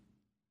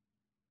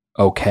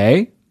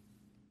 Okay.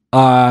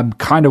 I'm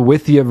kind of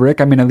with you,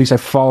 Rick. I mean, at least I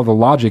follow the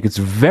logic. It's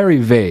very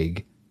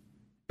vague,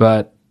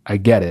 but I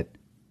get it.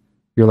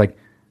 You're like,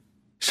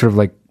 sort of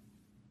like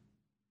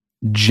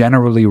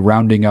generally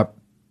rounding up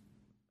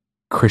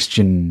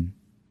Christian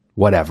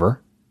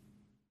whatever.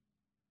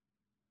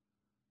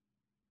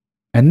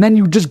 And then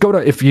you just go to,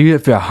 if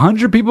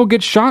 100 people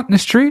get shot in the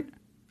street,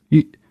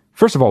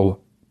 first of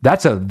all,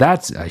 that's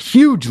a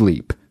huge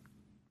leap.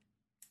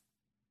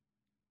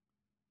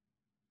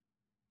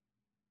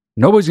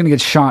 Nobody's going to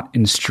get shot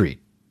in the street.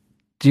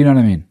 Do you know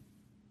what I mean?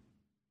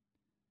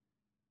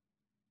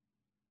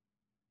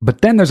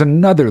 But then there's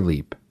another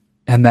leap,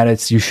 and that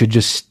it's you should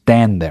just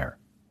stand there.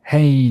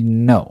 Hey,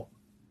 no.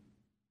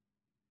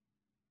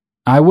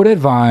 I would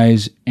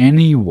advise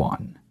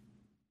anyone,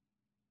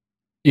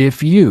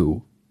 if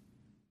you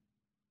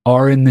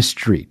are in the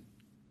street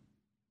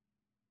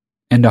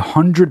and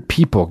 100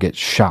 people get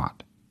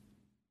shot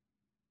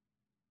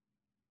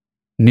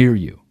near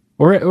you,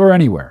 or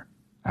anywhere,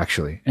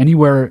 actually,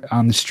 anywhere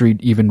on the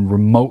street, even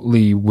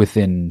remotely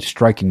within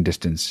striking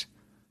distance,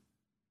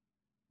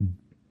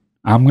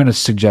 I'm going to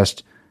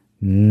suggest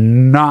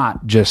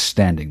not just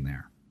standing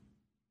there.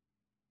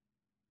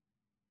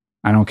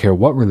 I don't care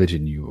what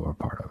religion you are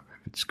part of.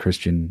 If it's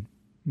Christian,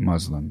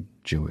 Muslim,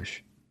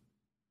 Jewish,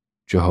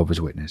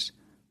 Jehovah's Witness.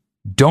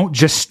 Don't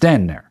just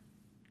stand there.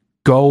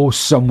 Go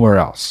somewhere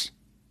else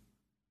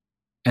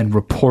and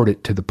report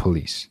it to the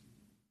police.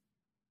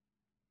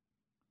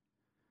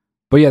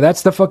 But yeah,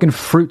 that's the fucking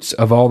fruits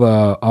of all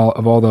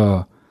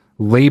the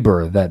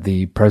labor that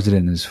the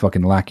president and his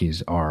fucking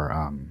lackeys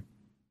are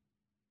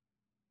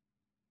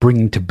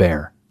bringing to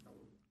bear.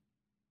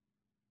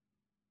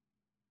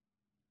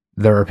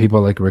 There are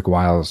people like Rick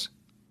Wiles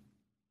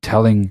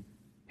telling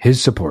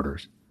his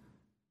supporters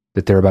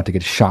that they're about to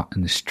get shot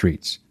in the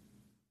streets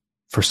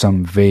for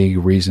some vague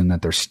reason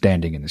that they're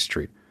standing in the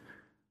street.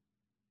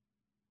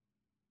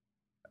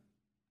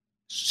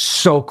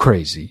 So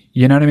crazy.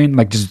 You know what I mean?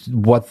 Like, just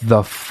what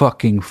the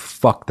fucking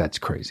fuck, that's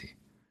crazy.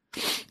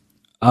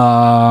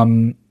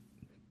 But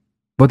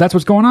that's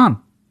what's going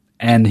on.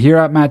 And here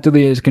at Matt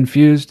D'Elia is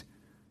confused.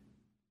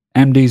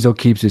 M. Diesel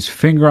keeps his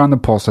finger on the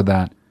pulse of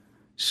that,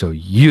 so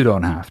you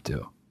don't have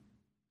to.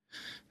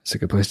 It's a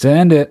good place to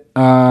end it.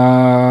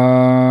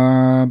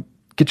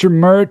 Get your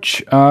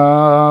merch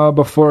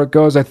before it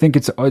goes. I think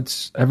it's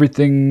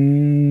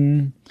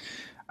everything.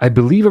 I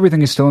believe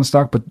everything is still in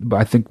stock, but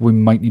I think we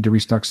might need to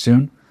restock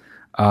soon.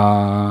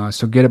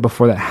 So get it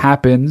before that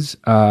happens.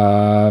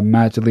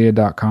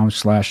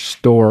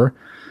 mattdelia.com/store.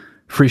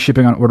 Free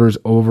shipping on orders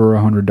over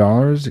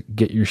 $100.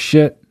 Get your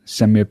shit.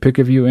 Send me a pic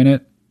of you in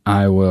it.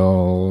 I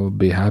will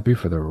be happy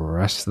for the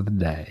rest of the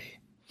day.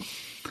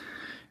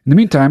 In the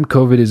meantime,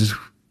 COVID is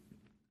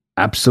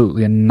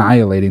absolutely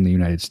annihilating the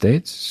United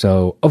States.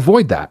 So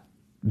avoid that.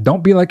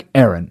 Don't be like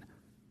Aaron.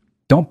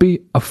 Don't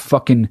be a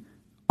fucking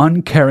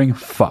uncaring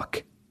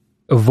fuck.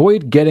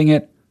 Avoid getting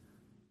it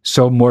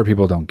so more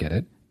people don't get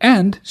it.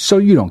 And so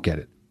you don't get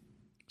it.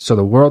 So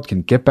the world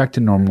can get back to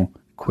normal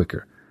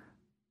quicker.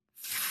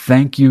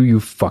 Thank you, you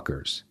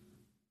fuckers.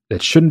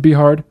 It shouldn't be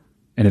hard,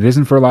 and it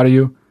isn't for a lot of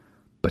you,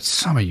 but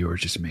some of you are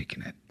just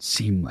making it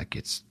seem like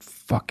it's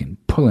fucking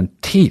pulling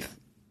teeth.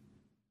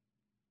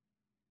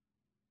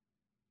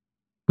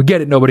 We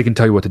get it. Nobody can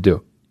tell you what to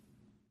do.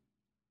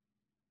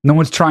 No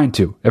one's trying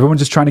to.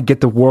 Everyone's just trying to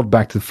get the world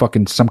back to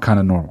fucking some kind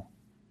of normal.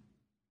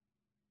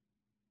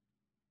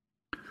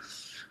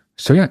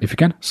 So yeah, if you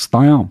can,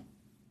 stay on.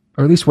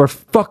 Or at least wear a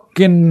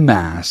fucking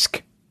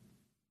mask.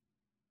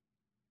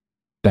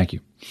 Thank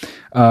you.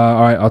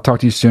 All right, I'll talk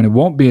to you soon. It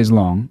won't be as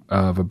long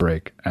of a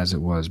break as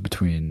it was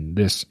between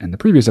this and the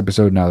previous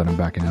episode now that I'm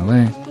back in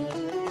LA.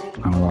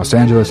 I'm Los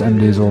Angeles M.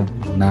 Diesel,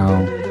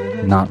 now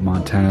not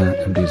Montana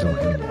M. Diesel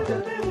anymore.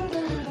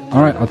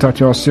 All right, I'll talk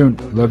to you all soon.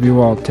 Love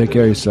you all. Take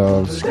care of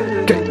yourselves.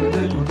 Okay.